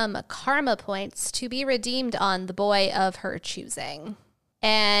her some karma points to be redeemed on the boy of her choosing.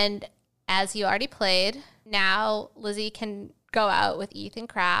 And as you already played, now Lizzie can go out with Ethan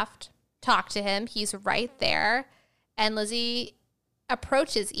Kraft, talk to him. He's right there. And Lizzie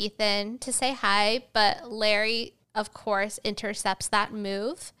approaches Ethan to say hi, but Larry, of course, intercepts that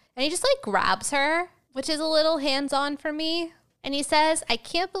move. And he just like grabs her, which is a little hands-on for me. And he says, I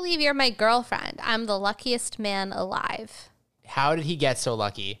can't believe you're my girlfriend. I'm the luckiest man alive. How did he get so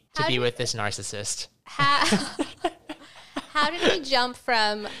lucky to be with this narcissist? How did he jump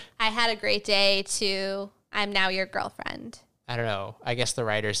from I had a great day to I'm now your girlfriend? I don't know. I guess the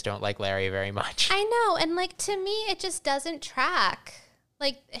writers don't like Larry very much. I know. And like, to me, it just doesn't track.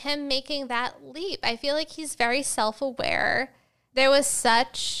 Like him making that leap. I feel like he's very self-aware. There was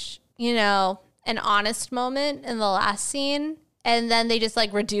such, an honest moment in the last scene. And then they just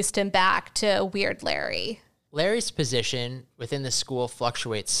like reduced him back to weird Larry. Larry's position within the school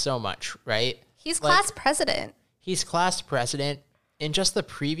fluctuates so much, right? He's class president. He's class president. In just the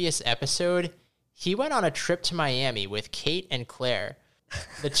previous episode, he went on a trip to Miami with Kate and Claire,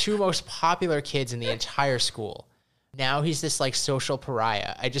 the two most popular kids in the entire school. Now he's this like social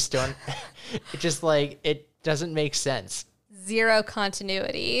pariah. I just don't, it doesn't make sense. Zero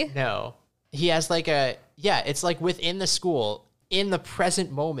continuity. No. He has like it's like within the school, in the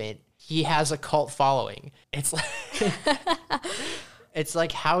present moment, he has a cult following. It's like, it's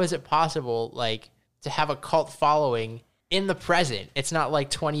like, how is it possible, like, to have a cult following in the present? It's not like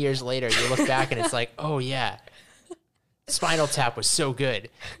 20 years later, you look back and it's like, oh yeah, Spinal Tap was so good.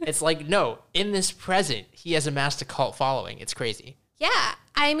 It's like, no, in this present, he has amassed a cult following. It's crazy. Yeah.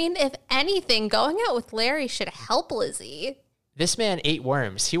 I mean, if anything, going out with Larry should help Lizzie. This man ate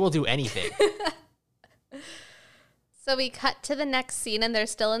worms. He will do anything. So we cut to the next scene and they're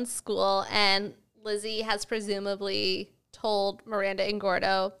still in school, and Lizzie has presumably told Miranda and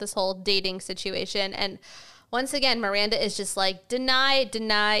Gordo this whole dating situation. And once again, Miranda is just like, deny,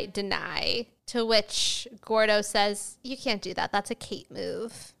 deny, deny. To which Gordo says, you can't do that. That's a Kate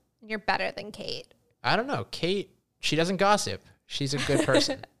move. You're better than Kate. I don't know. Kate, she doesn't gossip. She's a good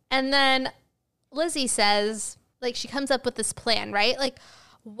person. And then Lizzie says, like, she comes up with this plan, right? Like,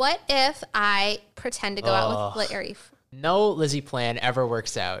 what if I pretend to go out with Larry? No Lizzie plan ever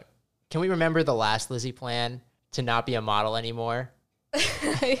works out. Can we remember the last Lizzie plan to not be a model anymore?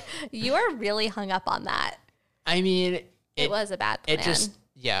 You are really hung up on that. I mean, it was a bad plan.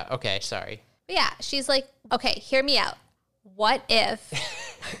 Yeah, okay, sorry. But yeah, she's like, okay, hear me out. What if...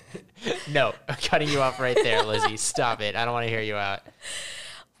 No, I'm cutting you off right there, Lizzie. Stop it. I don't want to hear you out.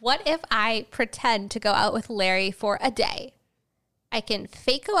 What if I pretend to go out with Larry for a day? I can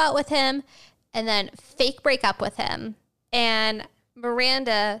fake go out with him and then fake break up with him. And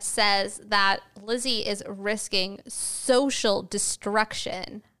Miranda says that Lizzie is risking social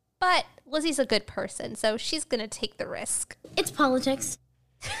destruction. But Lizzie's a good person, so she's going to take the risk. It's politics.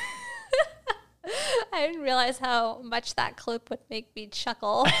 I didn't realize how much that clip would make me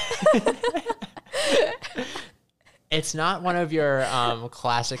chuckle. It's not one of your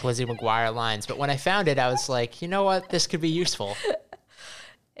classic Lizzie McGuire lines, but when I found it, I was like, you know what? This could be useful.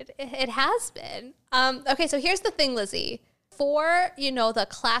 It has been. Okay, so here's the thing, Lizzie. For, the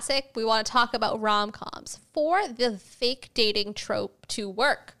classic, we want to talk about rom-coms. For the fake dating trope to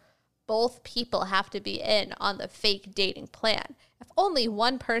work, both people have to be in on the fake dating plan. If only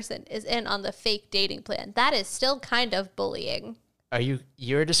one person is in on the fake dating plan, that is still kind of bullying.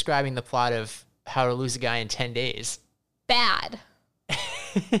 You're describing the plot of How to Lose a Guy in 10 Days. Bad.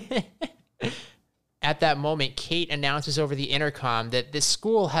 At that moment, Kate announces over the intercom that this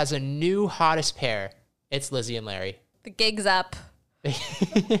school has a new hottest pair. It's Lizzie and Larry. The gig's up.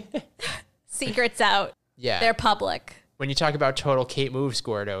 Secret's out. Yeah. They're public. When you talk about total Kate moves,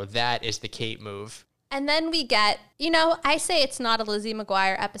 Gordo, that is the Kate move. And then we get, I say it's not a Lizzie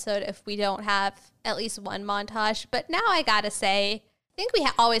McGuire episode if we don't have at least one montage. But now I gotta say, I think we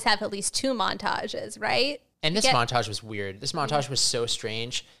always have at least two montages, right? And this montage was weird. This montage was so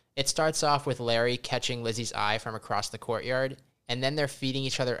strange. It starts off with Larry catching Lizzie's eye from across the courtyard, and then they're feeding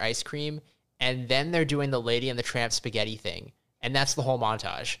each other ice cream, and then they're doing the Lady and the Tramp spaghetti thing. And that's the whole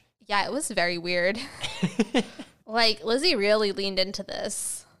montage. Yeah, it was very weird. Like, Lizzie really leaned into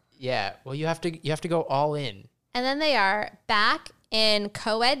this. Yeah, well, you have to go all in. And then they are back in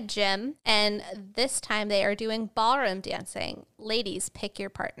co-ed gym, and this time they are doing ballroom dancing. Ladies, pick your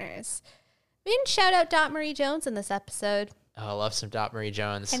partners. We didn't shout out Dot Marie Jones in this episode. Oh, I love some Dot Marie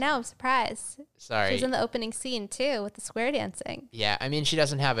Jones. I know, I'm surprised. Sorry. She was in the opening scene, too, with the square dancing. Yeah, I mean, she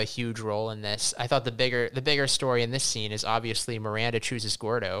doesn't have a huge role in this. I thought the bigger story in this scene is obviously Miranda chooses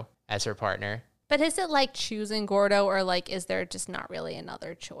Gordo as her partner. But is it like choosing Gordo, or like is there just not really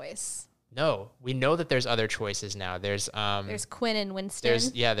another choice? No, we know that there's other choices now. There's Quinn and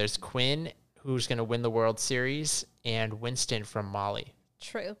Winston. There's Quinn, who's going to win the World Series, and Winston from Molly.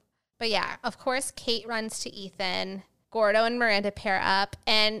 True. But yeah, of course, Kate runs to Ethan. Gordo and Miranda pair up.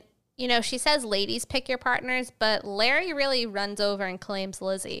 And, you know, she says, ladies, pick your partners. But Larry really runs over and claims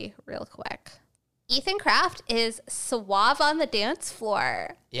Lizzie real quick. Ethan Kraft is suave on the dance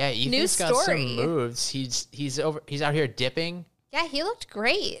floor. Yeah, Ethan's got some moves. He's out here dipping. Yeah, he looked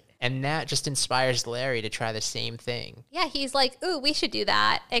great. And that just inspires Larry to try the same thing. Yeah, he's like, ooh, we should do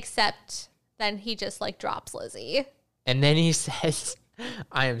that. Except then he just like drops Lizzie. And then he says,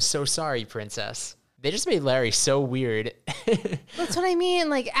 I am so sorry, princess. They just made Larry so weird. That's what I mean.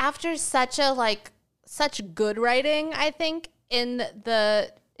 Like after such good writing, I think, in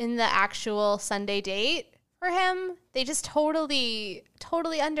the actual Sunday date for him, they just totally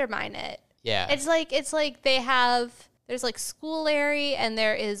undermine it. Yeah. It's like there's like school Larry and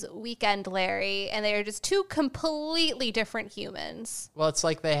there is weekend Larry, and they are just two completely different humans. Well, it's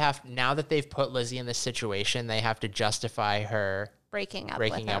like now that they've put Lizzie in this situation, they have to justify her breaking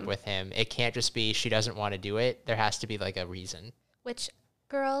up with him. It can't just be she doesn't want to do it. There has to be like a reason. Which,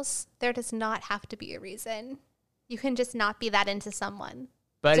 girls, there does not have to be a reason. You can just not be that into someone.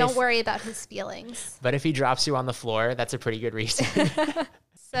 But don't worry about his feelings. But if he drops you on the floor, that's a pretty good reason.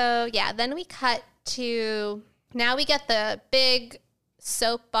 So, yeah, then we cut to... Now we get the big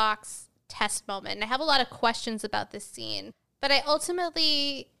soapbox test moment. And I have a lot of questions about this scene. But I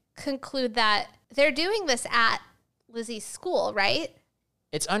ultimately conclude that they're doing this at Lizzie's school, right?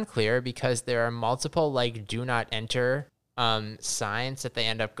 It's unclear because there are multiple, like, do not enter signs that they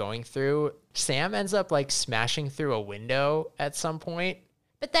end up going through. Sam ends up, like, smashing through a window at some point.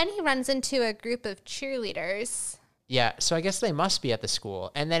 But then he runs into a group of cheerleaders. Yeah, so I guess they must be at the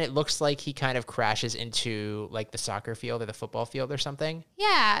school. And then it looks like he kind of crashes into, like, the soccer field or the football field or something.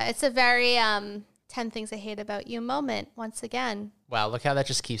 Yeah, it's a very 10 Things I Hate About You moment, once again. Wow, look how that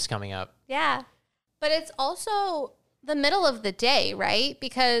just keeps coming up. Yeah. But it's also the middle of the day, right?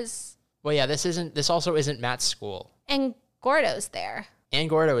 Because... Well, yeah, this also isn't Matt's school. And Gordo's there. And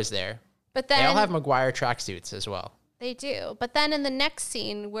Gordo is there. But then... They all have McGuire tracksuits as well. They do. But then in the next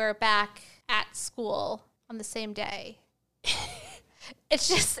scene, we're back at school on the same day.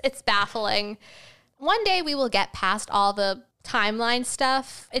 It's baffling. One day we will get past all the timeline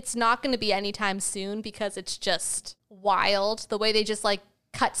stuff. It's not going to be anytime soon because it's just wild the way they just like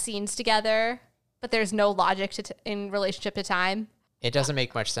cut scenes together, but there's no logic in relationship to time. It doesn't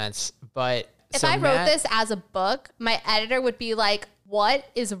make much sense. But if I wrote this as a book, my editor would be like, what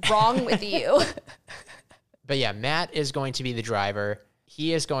is wrong with you? But yeah, Matt is going to be the driver.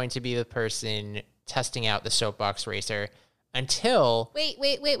 He is going to be the person testing out the soapbox racer until... Wait.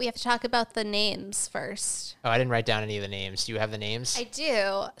 We have to talk about the names first. Oh, I didn't write down any of the names. Do you have the names? I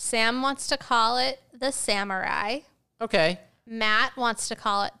do. Sam wants to call it the Samurai. Okay. Matt wants to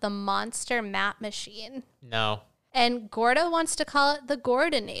call it the Monster Matt Machine. No. And Gordo wants to call it the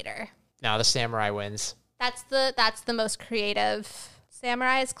Gordinator. No, the Samurai wins. That's the most creative.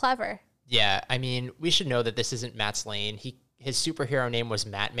 Samurai is clever. Yeah, I mean, we should know that this isn't Matt's lane. His superhero name was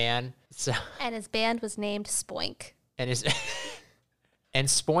Matman. So. And his band was named Spoink. And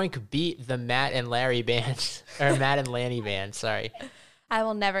Spoink beat the Matt and Larry band, or Matt and Lanny band, sorry. I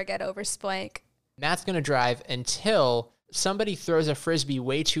will never get over Spoink. Matt's going to drive until somebody throws a Frisbee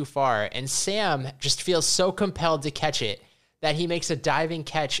way too far, and Sam just feels so compelled to catch it that he makes a diving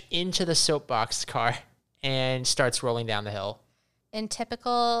catch into the soapbox car and starts rolling down the hill. In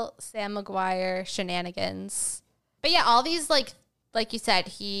typical Sam McGuire shenanigans. But yeah, all these, like you said,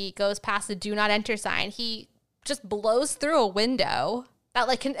 he goes past the do not enter sign. He just blows through a window. That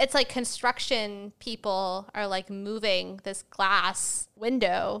it's like construction people are like moving this glass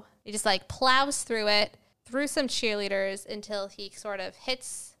window. He just like plows through it, through some cheerleaders until he sort of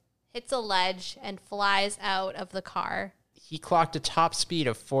hits a ledge and flies out of the car. He clocked a top speed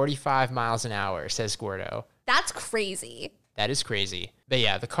of 45 miles an hour, says Gordo. That's crazy. That is crazy. But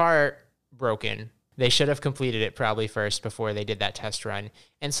yeah, the car broken. They should have completed it probably first before they did that test run.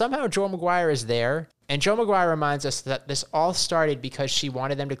 And somehow Joe McGuire is there. And Joe McGuire reminds us that this all started because she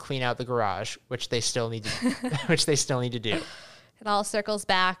wanted them to clean out the garage, which they still need to do. It all circles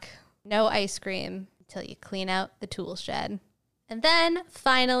back. No ice cream until you clean out the tool shed. And then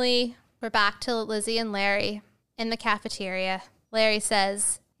finally, we're back to Lizzie and Larry in the cafeteria. Larry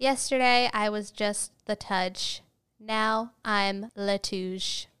says, yesterday I was just the Tudge. Now I'm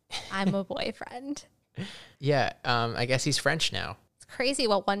Latouche. I'm a boyfriend. Yeah, I guess he's French now. It's crazy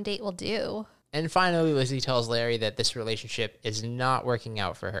what one date will do. And finally, Lizzie tells Larry that this relationship is not working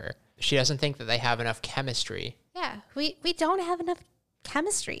out for her. She doesn't think that they have enough chemistry. Yeah, we don't have enough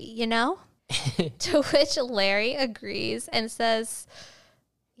chemistry, you know? To which Larry agrees and says,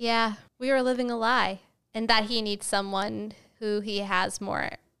 yeah, we were living a lie. And that he needs someone who he has more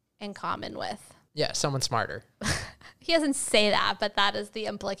in common with. Yeah, someone smarter. He doesn't say that, but that is the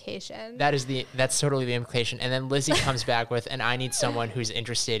implication. That's totally the implication. And then Lizzie comes back with, and I need someone who's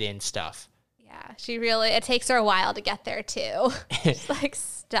interested in stuff. Yeah, it takes her a while to get there too. She's like,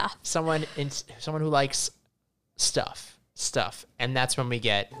 stuff. Someone who likes stuff. And that's when we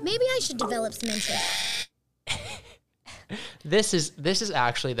get, Maybe I should develop some interest. this is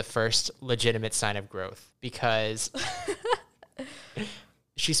actually the first legitimate sign of growth, because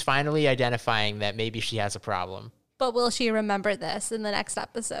she's finally identifying that maybe she has a problem. But will she remember this in the next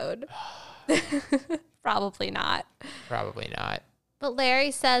episode? Probably not. Probably not. But Larry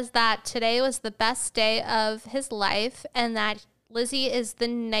says that today was the best day of his life and that Lizzie is the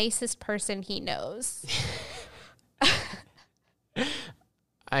nicest person he knows.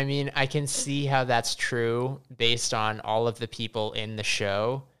 I mean, I can see how that's true based on all of the people in the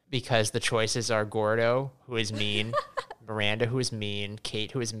show, because the choices are Gordo, who is mean, Miranda, who is mean,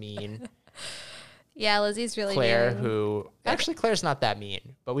 Kate, who is mean. Yeah, Lizzie's really Claire, mean. Actually, Claire's not that mean,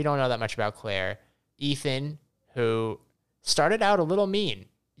 but we don't know that much about Claire. Ethan, who started out a little mean.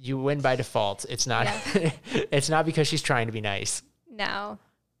 You win by default. It's not it's not because she's trying to be nice. No.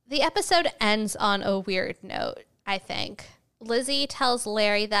 The episode ends on a weird note, I think. Lizzie tells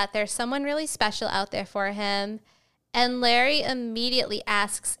Larry that there's someone really special out there for him, and Larry immediately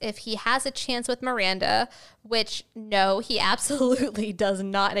asks if he has a chance with Miranda, which no, he absolutely does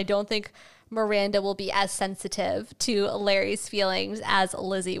not, and I don't think Miranda will be as sensitive to Larry's feelings as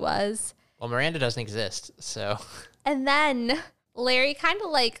Lizzie was. Well, Miranda doesn't exist, so... And then Larry kind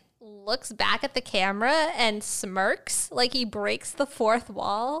of like looks back at the camera and smirks, like he breaks the fourth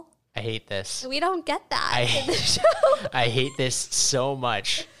wall. I hate this. We don't get that in the show. I hate this so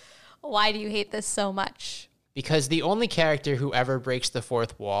much. Why do you hate this so much? Because the only character who ever breaks the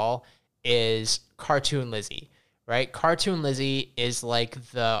fourth wall is Cartoon Lizzie, right? Cartoon Lizzie is like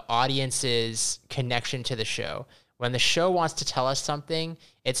the audience's connection to the show. When the show wants to tell us something,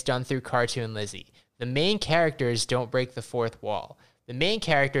 it's done through Cartoon Lizzie. The main characters don't break the fourth wall. The main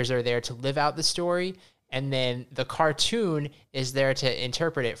characters are there to live out the story, and then the cartoon is there to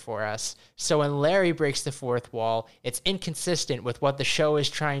interpret it for us. So when Larry breaks the fourth wall, it's inconsistent with what the show is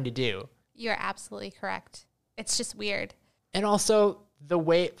trying to do. You're absolutely correct. It's just weird. And also, the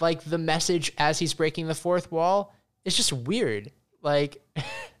way, like, the message as he's breaking the fourth wall is just weird. Like,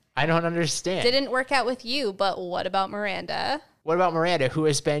 I don't understand. Didn't work out with you, but what about Miranda? What about Miranda, who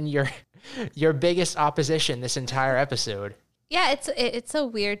has been your biggest opposition this entire episode? Yeah, it's a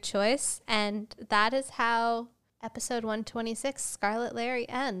weird choice, and that is how episode 126, Scarlet Larry,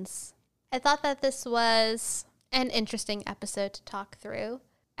 ends. I thought that this was an interesting episode to talk through.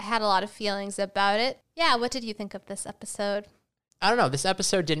 I had a lot of feelings about it. Yeah, what did you think of this episode? I don't know. This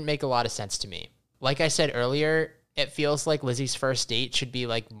episode didn't make a lot of sense to me. Like I said earlier, it feels like Lizzie's first date should be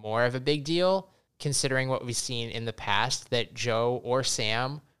like more of a big deal, considering what we've seen in the past, that Joe or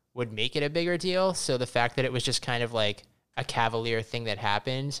Sam would make it a bigger deal. So the fact that it was just kind of like a cavalier thing that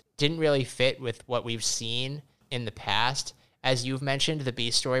happened didn't really fit with what we've seen in the past. As you've mentioned, the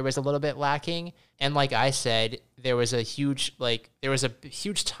B story was a little bit lacking. And like I said, there was a huge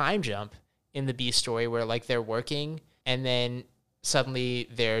time jump in the B story where like they're working and then suddenly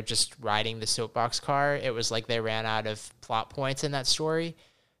they're just riding the soapbox car. It was like they ran out of plot points in that story.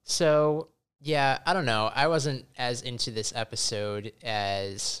 So yeah, I don't know. I wasn't as into this episode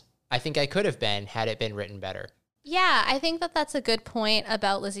as I think I could have been had it been written better. Yeah, I think that that's a good point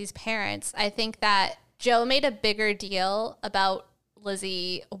about Lizzie's parents. I think that Joe made a bigger deal about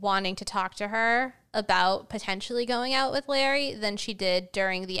Lizzie wanting to talk to her about potentially going out with Larry than she did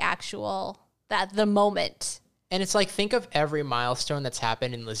during the moment. And it's like, think of every milestone that's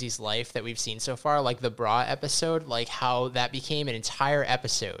happened in Lizzie's life that we've seen so far, like the bra episode, like how that became an entire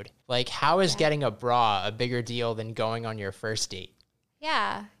episode. Like, how is getting a bra a bigger deal than going on your first date?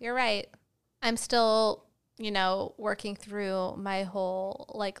 Yeah, you're right. I'm still, working through my whole,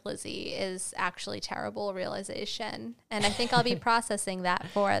 like, Lizzie is actually terrible realization. And I think I'll be processing that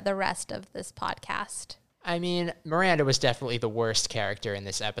for the rest of this podcast. I mean, Miranda was definitely the worst character in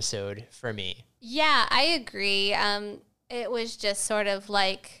this episode for me. Yeah, I agree. It was just sort of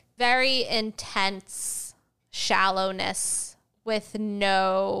like very intense shallowness with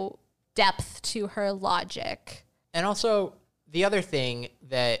no depth to her logic. And also, the other thing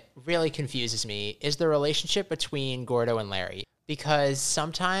that really confuses me is the relationship between Gordo and Larry. Because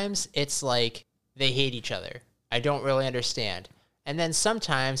sometimes it's like they hate each other. I don't really understand. And then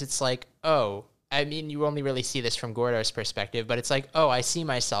sometimes it's like, oh, I mean, you only really see this from Gordo's perspective, but it's like, oh, I see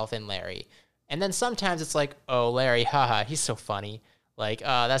myself in Larry. And then sometimes it's like, oh, Larry, haha, he's so funny. Like,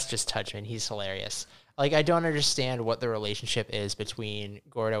 that's just Tudgman. He's hilarious. Like, I don't understand what the relationship is between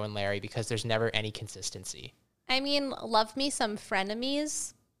Gordo and Larry because there's never any consistency. I mean, love me some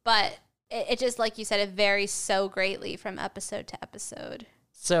frenemies, but it just, like you said, it varies so greatly from episode to episode.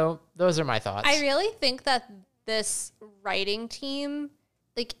 So those are my thoughts. I really think that this writing team,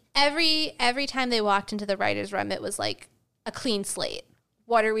 like every time they walked into the writer's room, it was like a clean slate.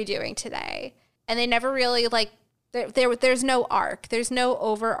 What are we doing today? And they never really like, there's no arc. There's no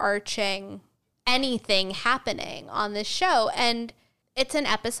overarching anything happening on this show. And it's an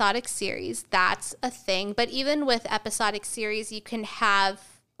episodic series. That's a thing. But even with episodic series, you can have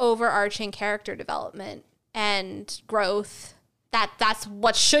overarching character development and growth. That's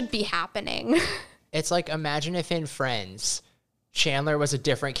what should be happening. It's like, imagine if in Friends, Chandler was a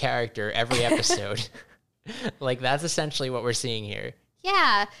different character every episode. Like, that's essentially what we're seeing here.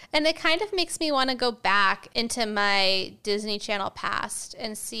 Yeah, and it kind of makes me want to go back into my Disney Channel past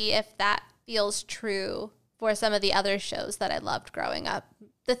and see if that feels true for some of the other shows that I loved growing up.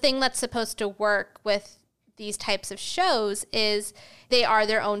 The thing that's supposed to work with these types of shows is they are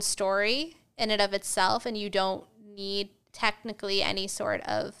their own story in and of itself, and you don't need technically any sort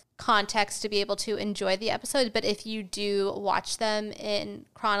of context to be able to enjoy the episode. But if you do watch them in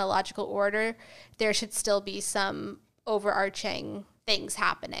chronological order, there should still be some overarching things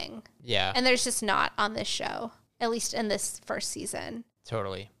happening. Yeah. And there's just not on this show, at least in this first season.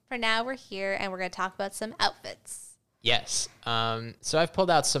 Totally. For now, we're here and we're going to talk about some outfits. Yes. So I've pulled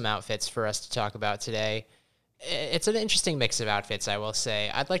out some outfits for us to talk about today. It's an interesting mix of outfits, I will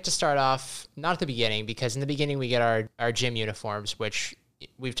say. I'd like to start off, not at the beginning, because in the beginning we get our gym uniforms, which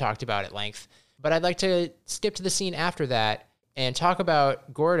we've talked about at length. But I'd like to skip to the scene after that and talk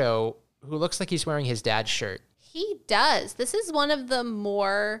about Gordo, who looks like he's wearing his dad's shirt. He does. This is one of the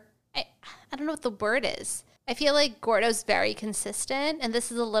more, I don't know what the word is. I feel like Gordo's very consistent, and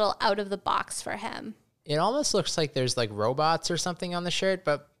this is a little out of the box for him. It almost looks like there's like robots or something on the shirt,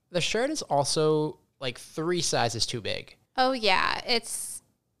 but the shirt is also like 3 sizes too big. Oh yeah,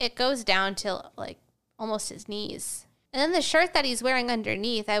 it goes down to like almost his knees. And then the shirt that he's wearing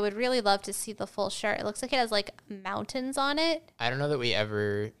underneath, I would really love to see the full shirt. It looks like it has like mountains on it. I don't know that we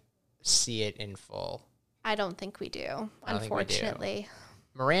ever see it in full. I don't think we do, unfortunately.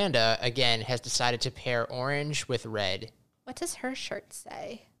 Miranda, again, has decided to pair orange with red. What does her shirt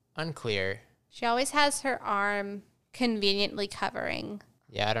say? Unclear. She always has her arm conveniently covering.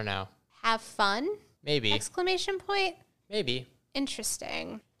 Yeah, I don't know. Have fun? Maybe. Exclamation point? Maybe.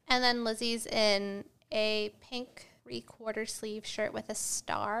 Interesting. And then Lizzie's in a pink 3/4 sleeve shirt with a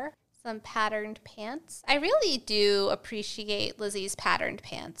star, some patterned pants. I really do appreciate Lizzie's patterned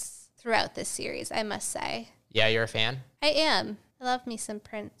pants throughout this series, I must say. Yeah, you're a fan? I am. I love me some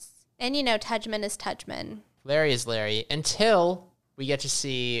prints. And you know, Tudgman is Tudgman. Larry is Larry, until we get to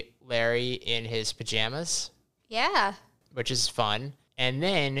see Larry in his pajamas. Yeah. Which is fun. And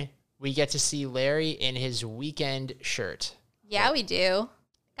then we get to see Larry in his weekend shirt. Yeah, we do.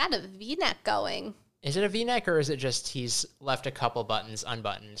 Got a V-neck going. Is it a V-neck, or is it just he's left a couple buttons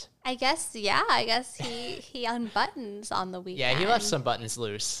unbuttoned? I guess he unbuttons on the weekend. Yeah, he left some buttons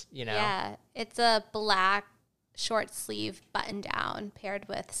loose, you know. Yeah, it's a black short sleeve button down paired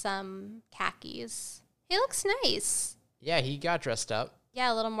with some khakis. He looks nice. Yeah, he got dressed up.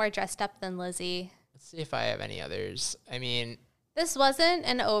 Yeah, a little more dressed up than Lizzie. Let's see if I have any others. I mean, this wasn't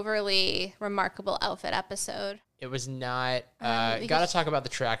an overly remarkable outfit episode. It was not. Gotta talk about the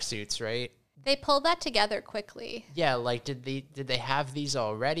tracksuits, right? They pulled that together quickly. Yeah, like did they have these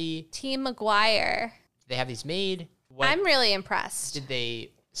already? Team McGuire. Did they have these made? I'm really impressed. Did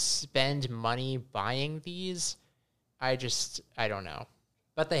they spend money buying these? I don't know.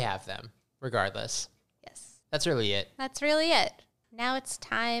 But they have them, regardless. Yes. That's really it. That's really it. Now it's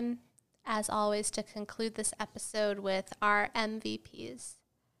time, as always, to conclude this episode with our MVPs.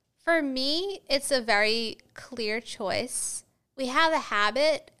 For me, it's a very clear choice. We have a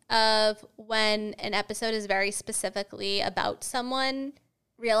habit of when an episode is very specifically about someone,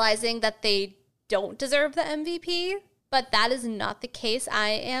 realizing that they don't deserve the MVP, but that is not the case. I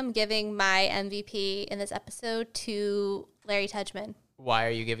am giving my MVP in this episode to Larry Tudgman. Why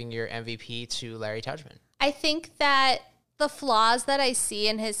are you giving your MVP to Larry Tudgman? I think that the flaws that I see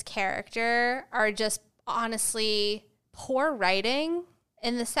in his character are just honestly poor writing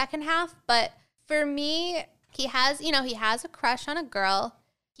in the second half. But for me, he has a crush on a girl.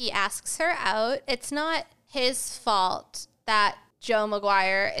 He asks her out. It's not his fault that Joe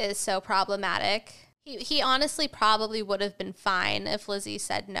McGuire is so problematic. He honestly probably would have been fine if Lizzie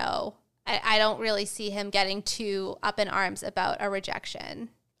said no. I don't really see him getting too up in arms about a rejection.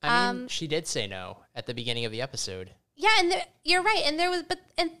 I mean, she did say no at the beginning of the episode. Yeah, and you're right. And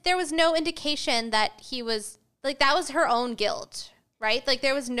there was no indication that he was like, that was her own guilt, right? Like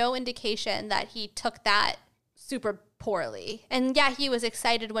there was no indication that he took that super poorly. And yeah, he was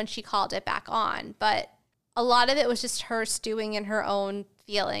excited when she called it back on, but a lot of it was just her stewing in her own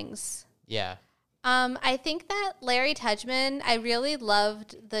feelings. Yeah. I think that Larry Tudgman, I really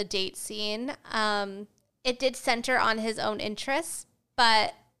loved the date scene. It did center on his own interests,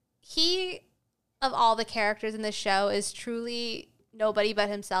 but he, of all the characters in the show, is truly nobody but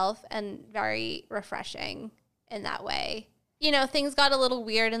himself and very refreshing in that way. You know, things got a little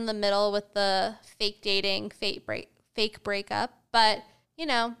weird in the middle with the fake dating, fake breakup, but, you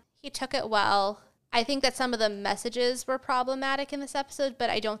know, he took it well. I think that some of the messages were problematic in this episode, but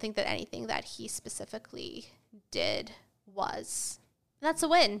I don't think that anything that he specifically did was. And that's a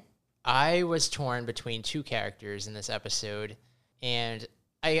win. I was torn between two characters in this episode, and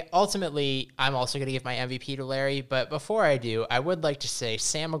I'm also going to give my MVP to Larry, but before I do, I would like to say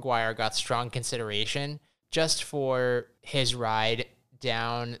Sam McGuire got strong consideration just for his ride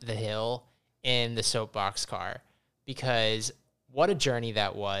down the hill in the soapbox car, because what a journey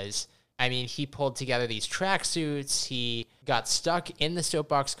that was. I mean, he pulled together these tracksuits. He got stuck in the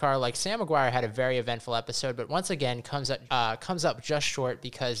soapbox car. Like, Sam McGuire had a very eventful episode, but once again comes up just short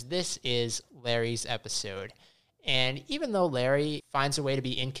because this is Larry's episode. And even though Larry finds a way to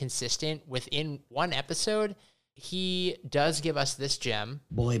be inconsistent within one episode, he does give us this gem.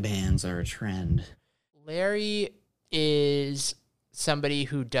 Boy bands are a trend. Larry is somebody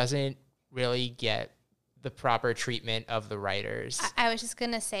who doesn't really get the proper treatment of the writers. I was just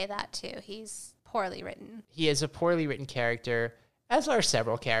going to say that too. He's poorly written. He is a poorly written character, as are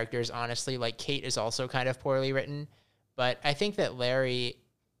several characters, honestly. Like, Kate is also kind of poorly written. But I think that Larry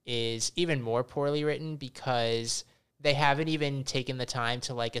is even more poorly written because they haven't even taken the time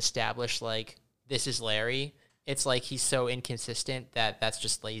to, like, establish, like, this is Larry. It's like he's so inconsistent that that's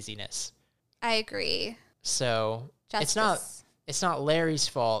just laziness. I agree. So Justice. it's not Larry's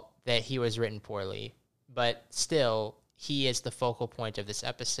fault that he was written poorly. But still, he is the focal point of this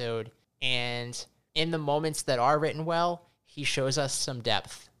episode. And in the moments that are written well, he shows us some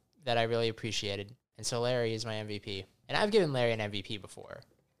depth that I really appreciated. And so Larry is my MVP. And I've given Larry an MVP before.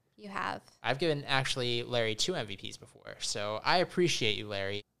 You have. I've given, actually, Larry 2 MVPs before. So I appreciate you,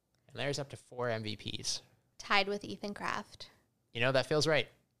 Larry. And Larry's up to 4 MVPs. Tied with Ethan Kraft. You know, that feels right.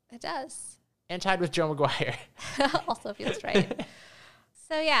 It does. And tied with Joe McGuire. Also feels right.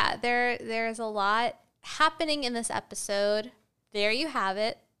 So yeah, there's a lot happening in this episode. There you have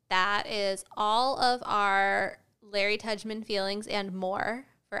it. That is all of our Larry Tudgman feelings and more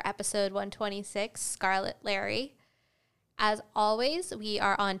for episode 126, Scarlet Larry. As always, we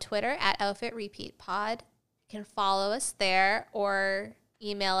are on Twitter at OutfitRepeatPod. You can follow us there or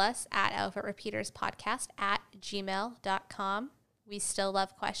email us at outfitrepeaters@gmail.com. We still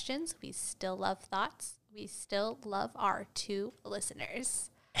love questions. We still love thoughts. We still love our 2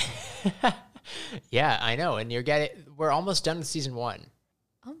 listeners. Yeah, I know. And we're almost done with season 1.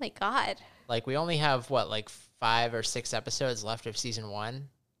 Oh my God. Like, we only have, 5 or 6 episodes left of season 1?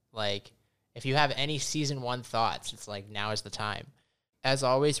 Like, if you have any season 1 thoughts, it's like, now is the time. As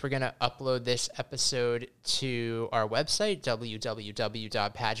always, we're going to upload this episode to our website,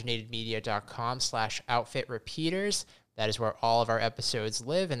 www.paginatedmedia.com/outfitrepeaters. That is where all of our episodes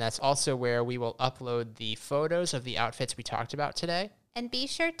live, and that's also where we will upload the photos of the outfits we talked about today. And be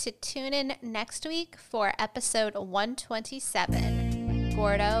sure to tune in next week for episode 127,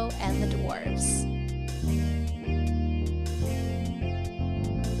 Gordo and the Dwarves.